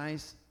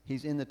dies,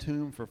 he's in the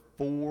tomb for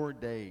 4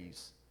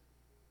 days.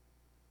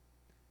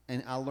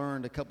 And I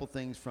learned a couple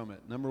things from it.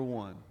 Number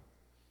 1,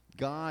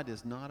 God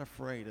is not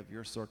afraid of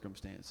your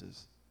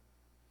circumstances.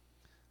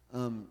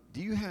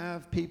 Do you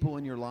have people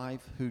in your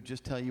life who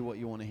just tell you what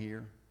you want to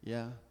hear?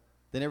 Yeah?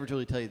 They never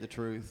really tell you the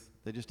truth.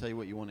 They just tell you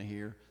what you want to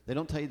hear. They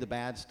don't tell you the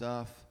bad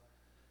stuff.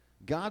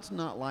 God's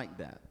not like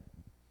that.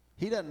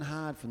 He doesn't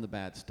hide from the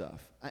bad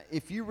stuff.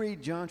 If you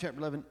read John chapter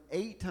 11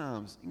 8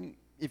 times,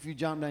 if you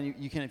jot them down,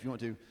 you can if you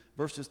want to.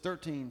 Verses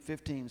 13,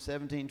 15,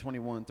 17,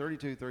 21,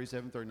 32,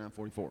 37, 39,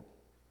 44.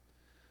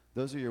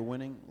 Those are your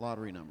winning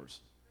lottery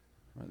numbers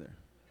right there.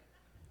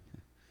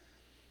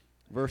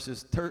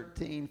 Verses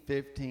 13,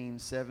 15,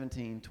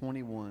 17,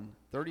 21,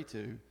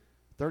 32,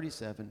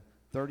 37,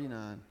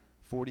 39,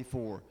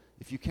 44.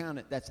 If you count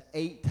it, that's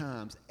 8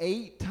 times.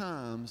 8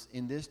 times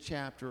in this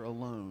chapter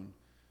alone,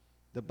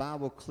 the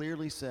Bible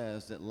clearly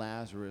says that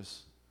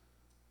Lazarus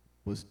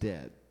was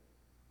dead.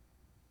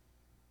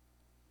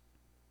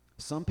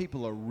 Some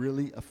people are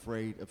really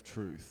afraid of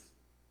truth,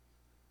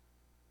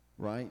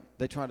 right?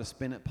 They try to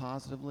spin it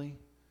positively.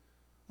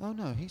 Oh,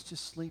 no, he's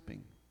just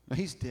sleeping. No,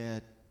 he's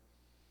dead.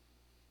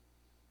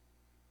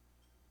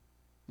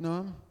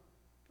 No,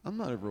 I'm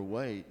not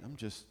overweight. I'm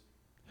just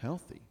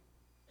healthy.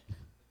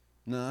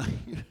 No,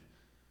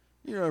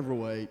 you're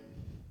overweight.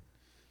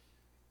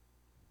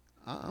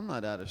 I'm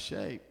not out of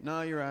shape.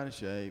 No, you're out of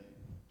shape.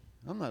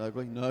 I'm not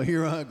ugly. No,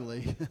 you're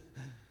ugly.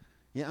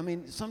 Yeah, I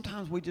mean,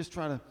 sometimes we just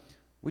try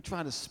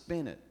to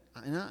spin it.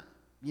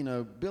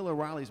 Bill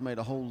O'Reilly's made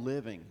a whole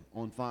living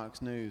on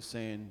Fox News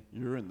saying,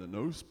 you're in the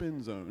no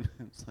spin zone.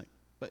 It's like,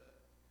 but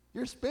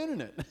you're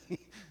spinning it.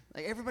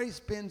 Like, everybody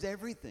spins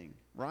everything,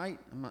 right?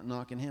 I'm not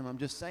knocking him. I'm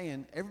just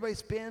saying, everybody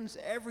spins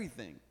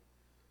everything.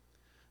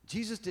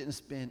 Jesus didn't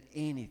spin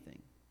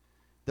anything.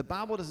 The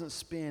Bible doesn't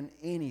spin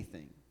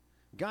anything.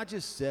 God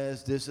just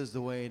says this is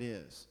the way it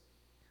is.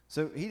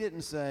 So he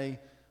didn't say,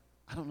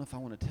 I don't know if I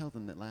want to tell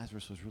them that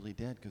Lazarus was really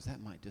dead because that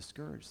might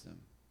discourage them.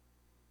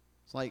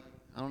 It's like,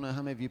 I don't know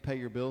how many of you pay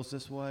your bills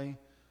this way,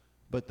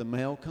 but the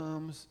mail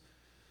comes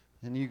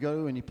and you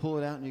go and you pull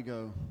it out and you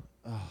go,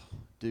 oh,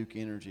 Duke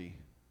Energy.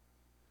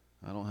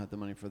 I don't have the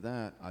money for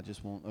that. I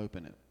just won't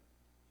open it.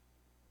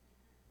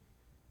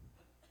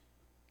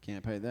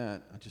 Can't pay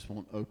that. I just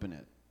won't open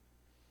it.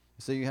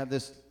 So you have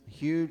this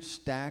huge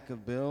stack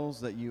of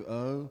bills that you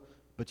owe,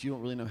 but you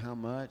don't really know how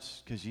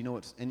much because you know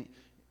it's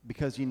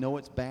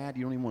bad.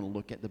 You don't even want to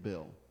look at the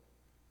bill,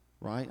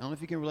 right? I don't know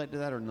if you can relate to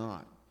that or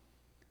not.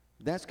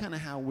 That's kind of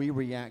how we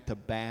react to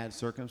bad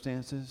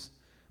circumstances.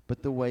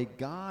 But the way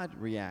God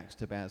reacts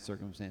to bad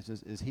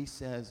circumstances is he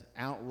says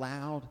out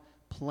loud,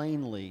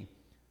 plainly,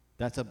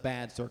 that's a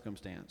bad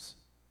circumstance.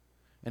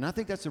 And I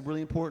think that's a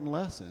really important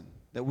lesson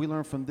that we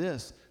learn from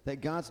this,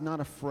 that God's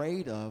not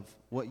afraid of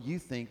what you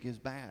think is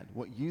bad,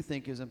 what you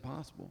think is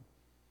impossible.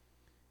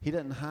 He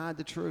doesn't hide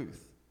the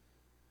truth.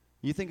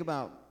 You think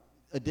about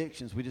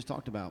addictions we just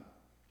talked about.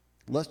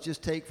 Let's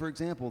just take, for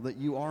example, that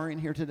you are in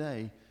here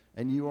today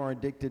and you are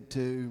addicted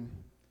to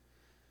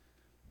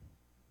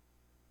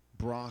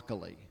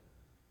broccoli.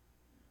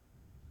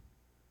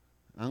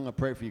 I'm going to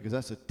pray for you because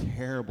that's a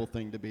terrible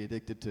thing to be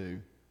addicted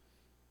to.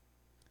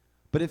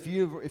 But if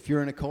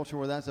you're in a culture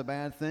where that's a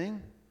bad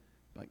thing,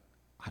 like,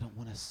 I don't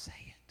want to say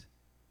it.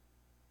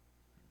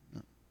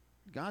 No.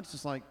 God's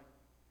just like,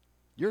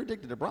 you're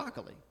addicted to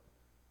broccoli.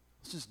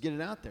 Let's just get it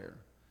out there.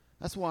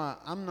 That's why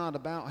I'm not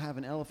about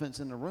having elephants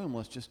in the room.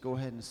 Let's just go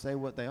ahead and say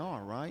what they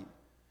are, right?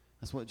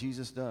 That's what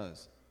Jesus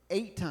does.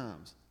 8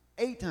 times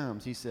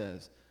he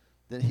says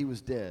that he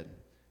was dead.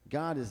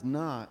 God is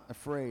not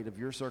afraid of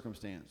your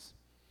circumstance.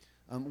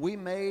 We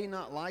may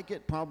not like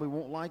it, probably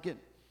won't like it,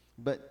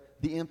 but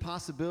the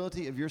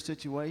impossibility of your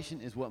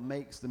situation is what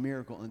makes the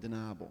miracle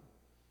undeniable.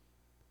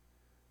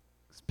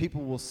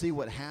 People will see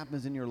what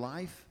happens in your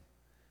life,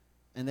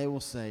 and they will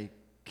say,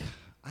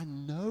 I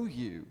know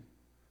you.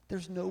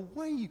 There's no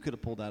way you could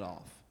have pulled that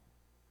off.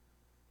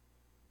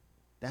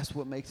 That's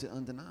what makes it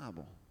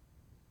undeniable.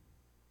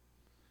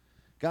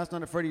 God's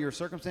not afraid of your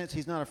circumstance.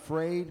 He's not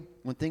afraid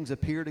when things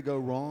appear to go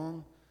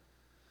wrong.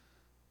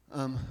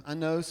 I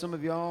know some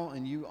of y'all,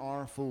 and you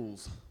are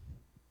fools.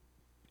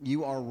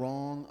 You are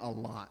wrong a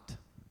lot.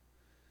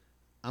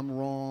 I'm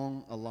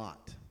wrong a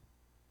lot.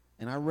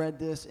 And I read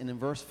this, and in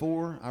verse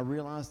 4, I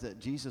realized that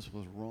Jesus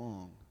was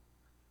wrong.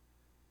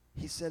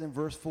 He said in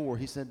verse 4,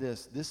 he said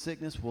this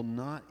sickness will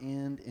not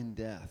end in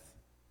death.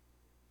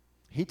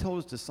 He told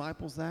his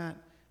disciples that,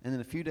 and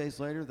then a few days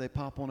later, they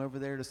pop on over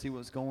there to see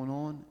what's going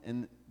on,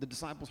 and the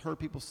disciples heard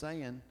people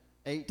saying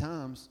 8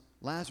 times,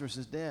 Lazarus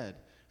is dead.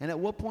 And at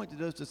what point did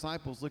those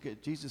disciples look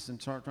at Jesus and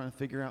start trying to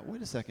figure out,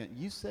 wait a second,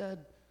 you said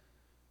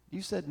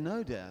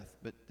no death,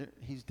 but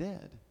he's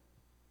dead.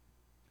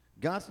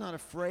 God's not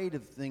afraid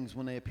of things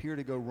when they appear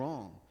to go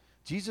wrong.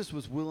 Jesus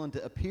was willing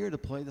to appear to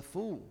play the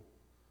fool.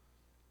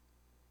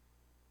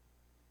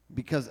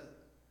 Because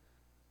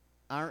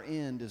our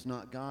end is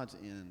not God's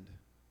end.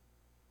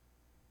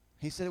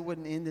 He said it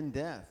wouldn't end in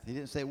death. He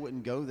didn't say it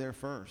wouldn't go there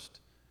first.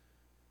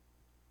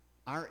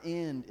 Our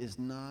end is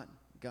not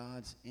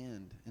God's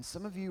end. And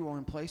some of you are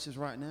in places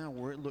right now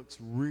where it looks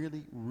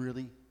really,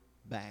 really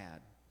bad.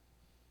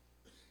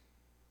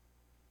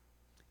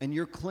 And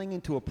you're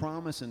clinging to a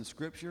promise in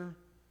Scripture,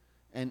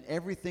 and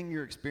everything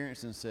you're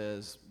experiencing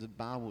says the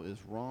Bible is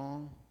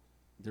wrong.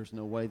 There's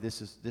no way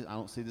I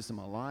don't see this in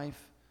my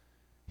life.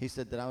 He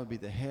said that I would be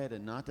the head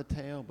and not the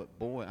tail, but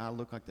boy, I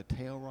look like the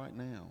tail right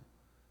now.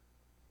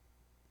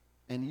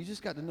 And you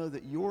just got to know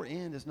that your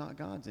end is not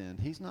God's end.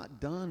 He's not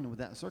done with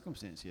that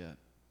circumstance yet.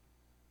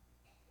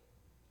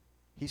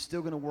 He's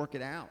still going to work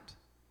it out.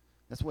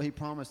 That's what he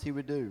promised he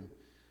would do.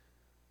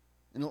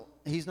 And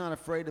he's not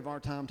afraid of our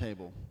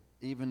timetable,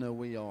 even though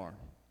we are.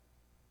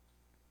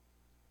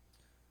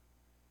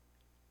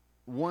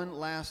 One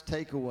last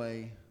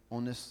takeaway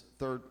on this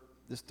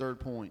third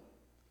point.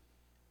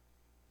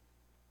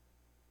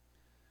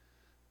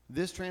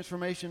 This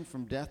transformation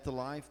from death to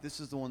life, this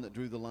is the one that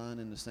drew the line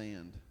in the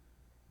sand.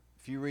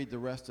 If you read the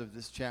rest of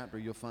this chapter,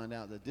 you'll find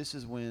out that this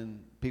is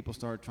when people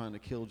started trying to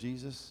kill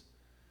Jesus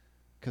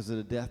because of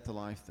the death to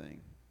life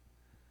thing.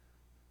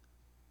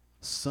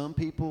 Some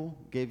people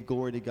gave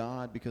glory to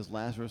God because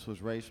Lazarus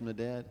was raised from the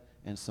dead,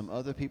 and some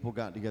other people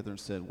got together and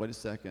said, wait a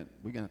second,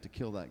 we're going to have to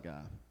kill that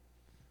guy.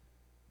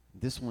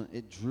 This one,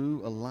 it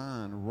drew a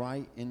line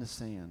right in the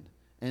sand.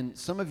 And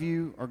some of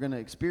you are going to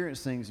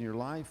experience things in your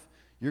life.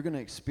 You're going to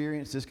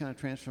experience this kind of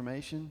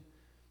transformation,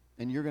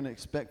 and you're going to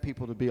expect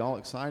people to be all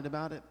excited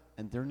about it,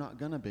 and they're not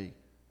going to be.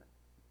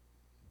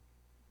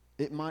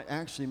 It might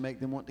actually make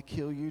them want to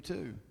kill you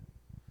too.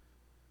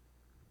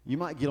 You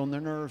might get on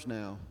their nerves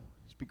now.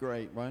 It'd be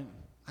great, right?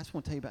 I just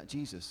want to tell you about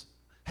Jesus.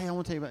 Hey, I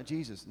want to tell you about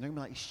Jesus. And they're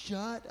going to be like,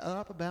 shut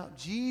up about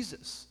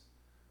Jesus.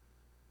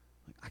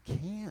 Like, I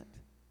can't.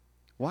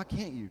 Why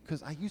can't you?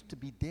 Because I used to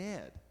be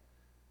dead.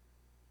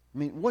 I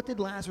mean, what did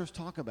Lazarus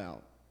talk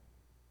about?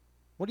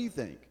 What do you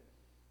think?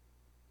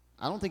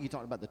 I don't think he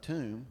talked about the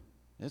tomb.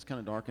 It's kind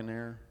of dark in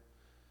there.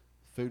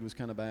 Food was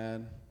kind of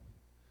bad.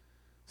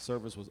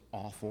 Service was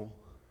awful.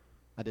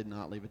 I did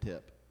not leave a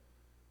tip.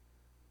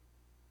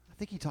 I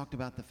think he talked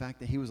about the fact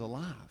that he was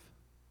alive.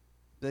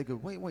 They go,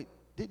 wait,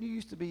 didn't you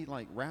used to be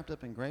like wrapped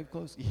up in grave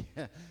clothes?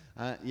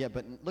 Yeah,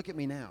 but look at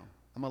me now.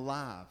 I'm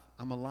alive.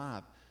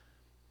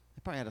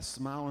 He probably had a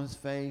smile on his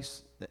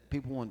face that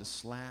people wanted to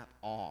slap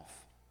off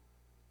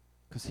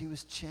because he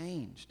was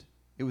changed.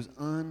 It was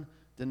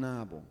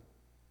undeniable.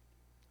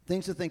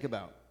 Things to think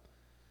about.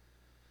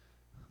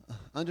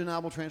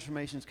 Undeniable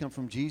transformations come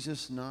from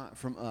Jesus, not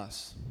from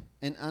us.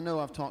 And I know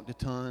I've talked a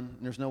ton, and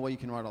there's no way you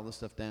can write all this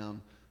stuff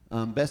down.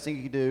 Best thing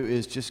you can do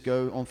is just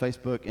go on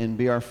Facebook and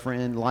be our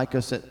friend. Like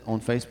us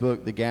on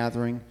Facebook, The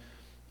Gathering,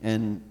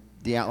 and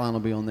the outline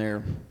will be on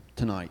there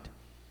tonight.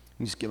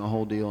 You just get my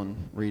whole deal and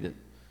read it.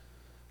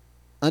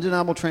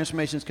 Undeniable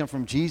transformations come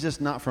from Jesus,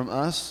 not from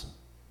us.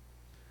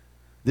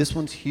 This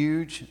one's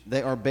huge.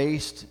 They are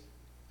based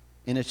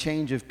in a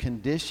change of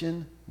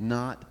condition,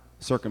 not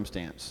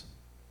circumstance.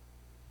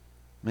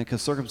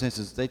 Because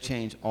circumstances, they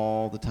change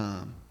all the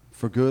time,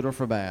 for good or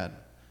for bad,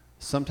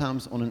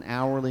 sometimes on an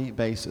hourly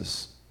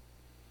basis.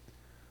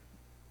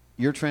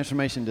 Your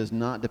transformation does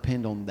not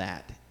depend on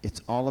that.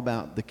 It's all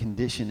about the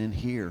condition in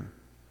here.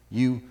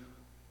 You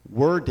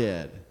were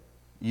dead.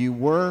 You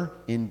were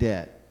in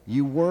debt.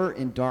 You were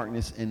in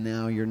darkness, and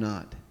now you're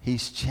not.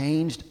 He's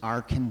changed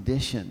our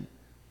condition.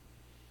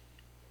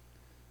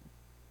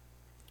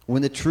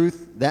 When that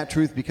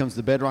truth becomes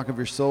the bedrock of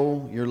your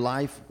soul, your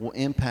life will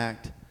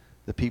impact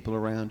the people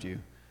around you.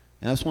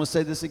 And I just want to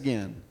say this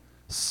again.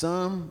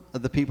 Some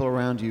of the people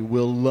around you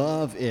will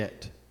love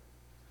it,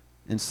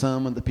 and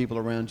some of the people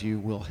around you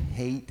will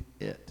hate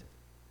it.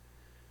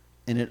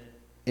 And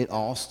it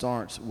all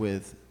starts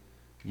with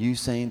you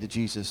saying to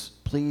Jesus,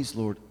 please,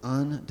 Lord,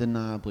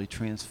 undeniably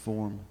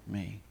transform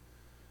me.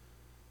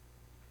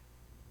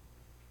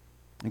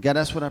 And God,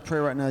 that's what I pray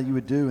right now you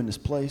would do in this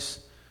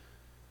place.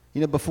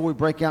 You know, before we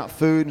break out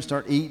food and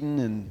start eating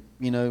and,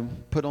 you know,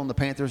 put on the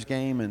Panthers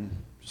game and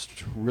just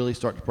really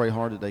start to pray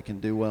hard that they can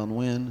do well and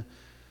win,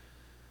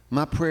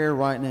 my prayer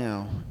right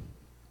now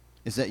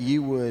is that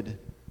you would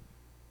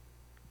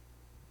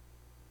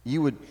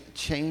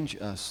change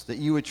us, that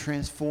you would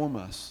transform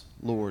us,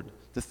 Lord.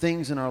 The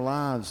things in our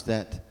lives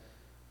that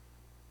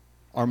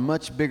are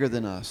much bigger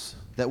than us,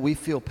 that we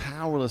feel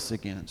powerless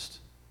against,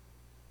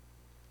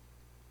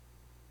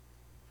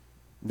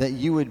 that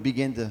you would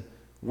begin to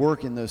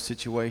work in those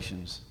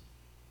situations,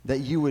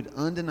 that you would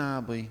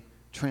undeniably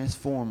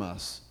transform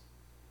us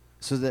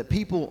so that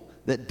people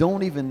that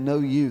don't even know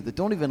you, that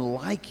don't even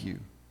like you,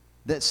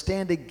 that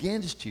stand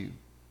against you,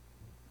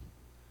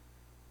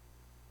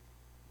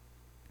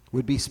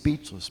 would be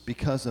speechless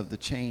because of the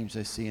change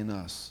they see in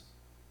us.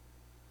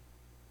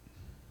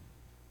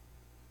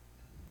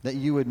 That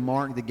you would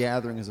mark the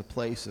gathering as a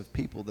place of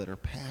people that are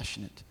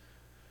passionate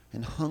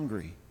and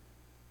hungry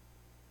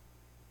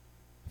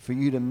for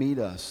you to meet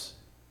us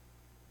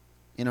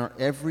in our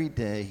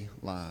everyday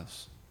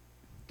lives,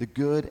 the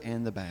good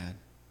and the bad.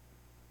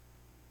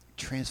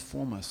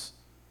 Transform us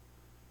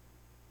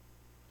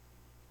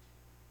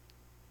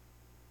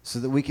so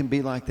that we can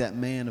be like that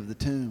man of the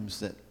tombs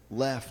that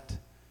left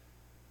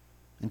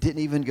and didn't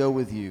even go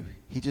with you.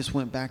 He just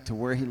went back to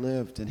where he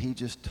lived and he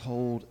just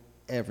told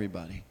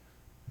everybody.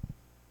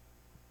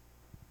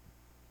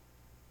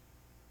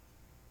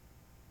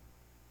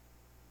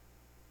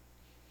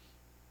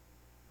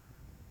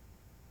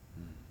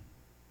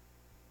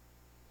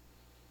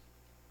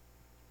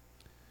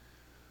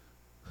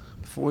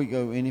 Before we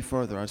go any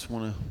further, I just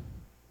want to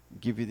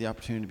give you the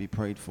opportunity to be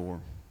prayed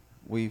for.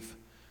 We've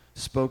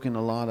spoken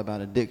a lot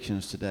about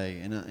addictions today,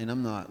 and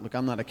I'm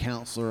not a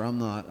counselor, I'm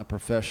not a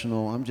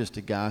professional, I'm just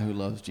a guy who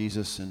loves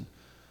Jesus, and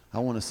I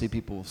want to see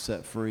people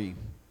set free.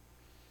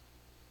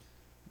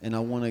 And I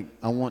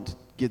want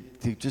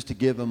to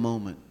give a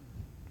moment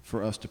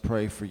for us to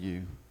pray for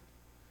you.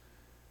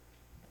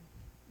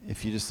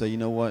 If you just say, you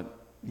know what,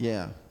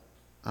 yeah,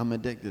 I'm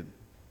addicted.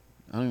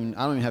 I don't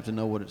even have to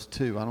know what it's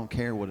to. I don't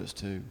care what it's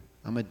to.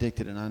 I'm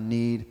addicted and I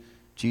need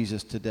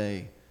Jesus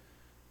today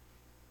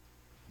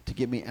to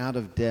get me out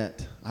of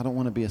debt. I don't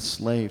want to be a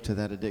slave to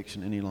that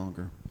addiction any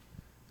longer.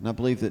 And I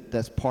believe that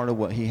that's part of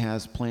what he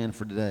has planned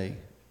for today.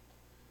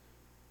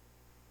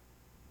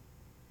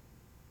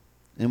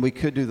 And we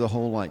could do the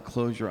whole like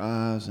close your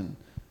eyes and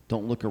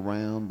don't look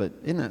around, but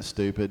isn't that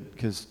stupid?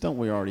 Because don't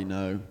we already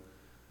know?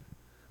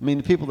 I mean,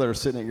 the people that are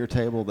sitting at your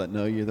table that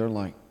know you, they're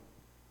like,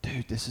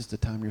 dude, this is the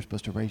time you're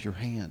supposed to raise your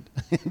hand.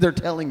 They're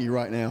telling you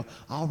right now,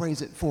 I'll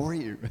raise it for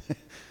you.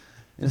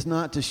 It's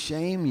not to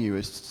shame you.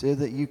 It's so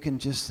that you can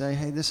just say,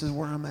 hey, this is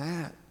where I'm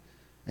at.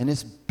 And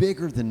it's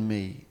bigger than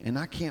me. And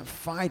I can't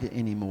fight it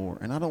anymore.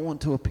 And I don't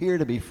want to appear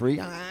to be free.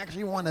 I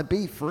actually want to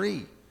be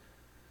free.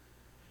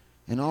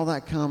 And all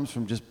that comes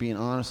from just being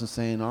honest and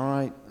saying, all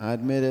right, I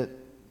admit it.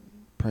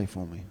 Pray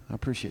for me. I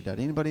appreciate that.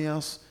 Anybody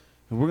else?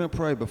 And we're going to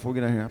pray before we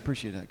get out of here. I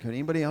appreciate that. Could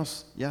anybody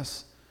else?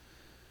 Yes?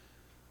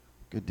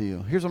 Good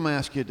deal. Here's what I'm going to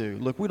ask you to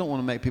do. Look, we don't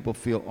want to make people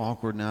feel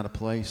awkward and out of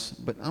place,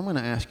 but I'm going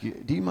to ask you,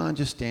 do you mind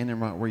just standing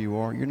right where you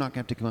are? You're not going to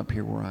have to come up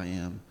here where I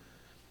am.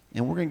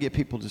 And we're going to get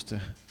people just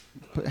to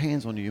put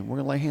hands on you. We're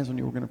going to lay hands on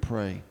you. We're going to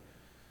pray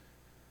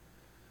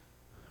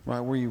right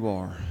where you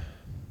are.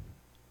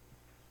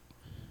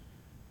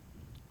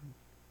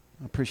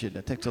 I appreciate that.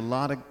 It takes a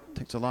lot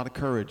of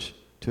courage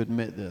to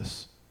admit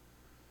this.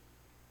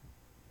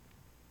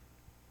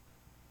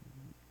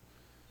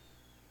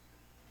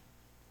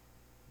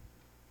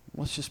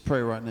 Let's just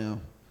pray right now.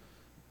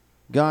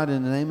 God,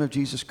 in the name of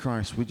Jesus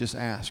Christ, we just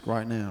ask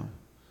right now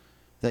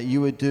that you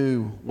would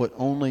do what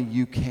only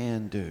you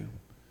can do.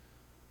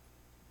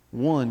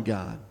 One,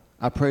 God,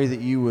 I pray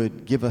that you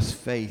would give us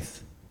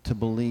faith to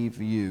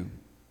believe you.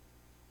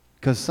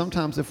 Because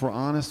sometimes, if we're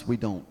honest, we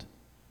don't.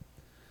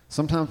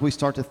 Sometimes we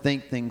start to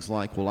think things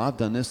like, well, I've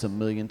done this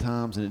 1,000,000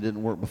 times and it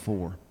didn't work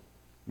before.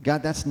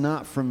 God, that's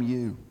not from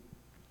you.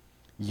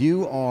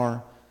 You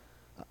are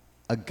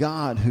a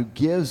God who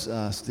gives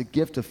us the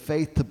gift of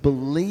faith to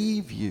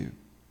believe you.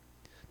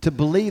 To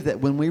believe that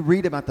when we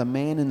read about the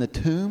man in the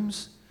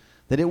tombs,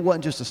 that it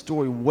wasn't just a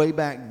story way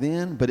back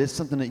then, but it's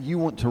something that you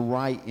want to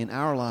write in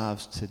our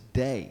lives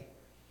today.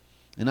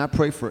 And I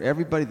pray for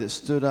everybody that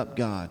stood up,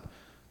 God,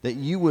 that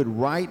you would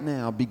right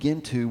now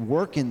begin to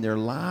work in their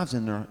lives,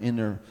 in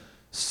their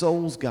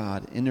souls,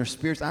 God, in their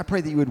spirits. I pray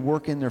that you would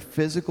work in their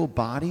physical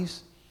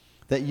bodies,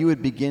 that you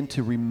would begin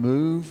to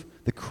remove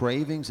the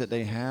cravings that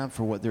they have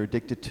for what they're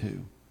addicted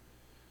to.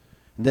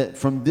 That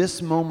from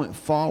this moment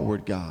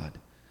forward, God,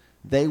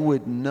 they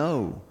would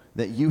know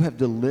that you have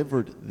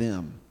delivered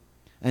them.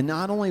 And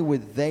not only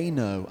would they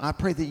know, I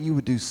pray that you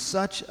would do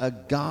such a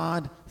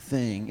God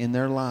thing in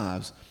their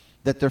lives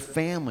that their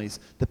families,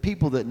 the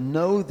people that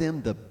know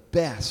them the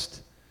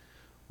best,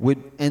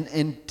 would,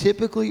 and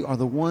typically are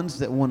the ones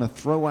that want to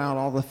throw out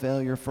all the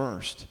failure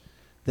first,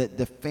 that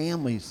the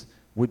families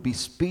would be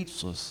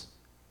speechless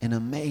and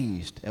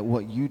amazed at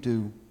what you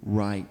do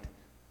right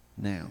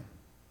now.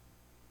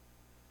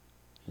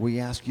 We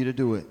ask you to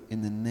do it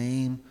in the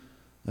name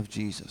of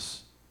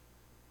Jesus.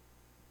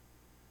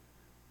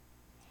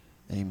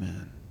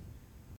 Amen.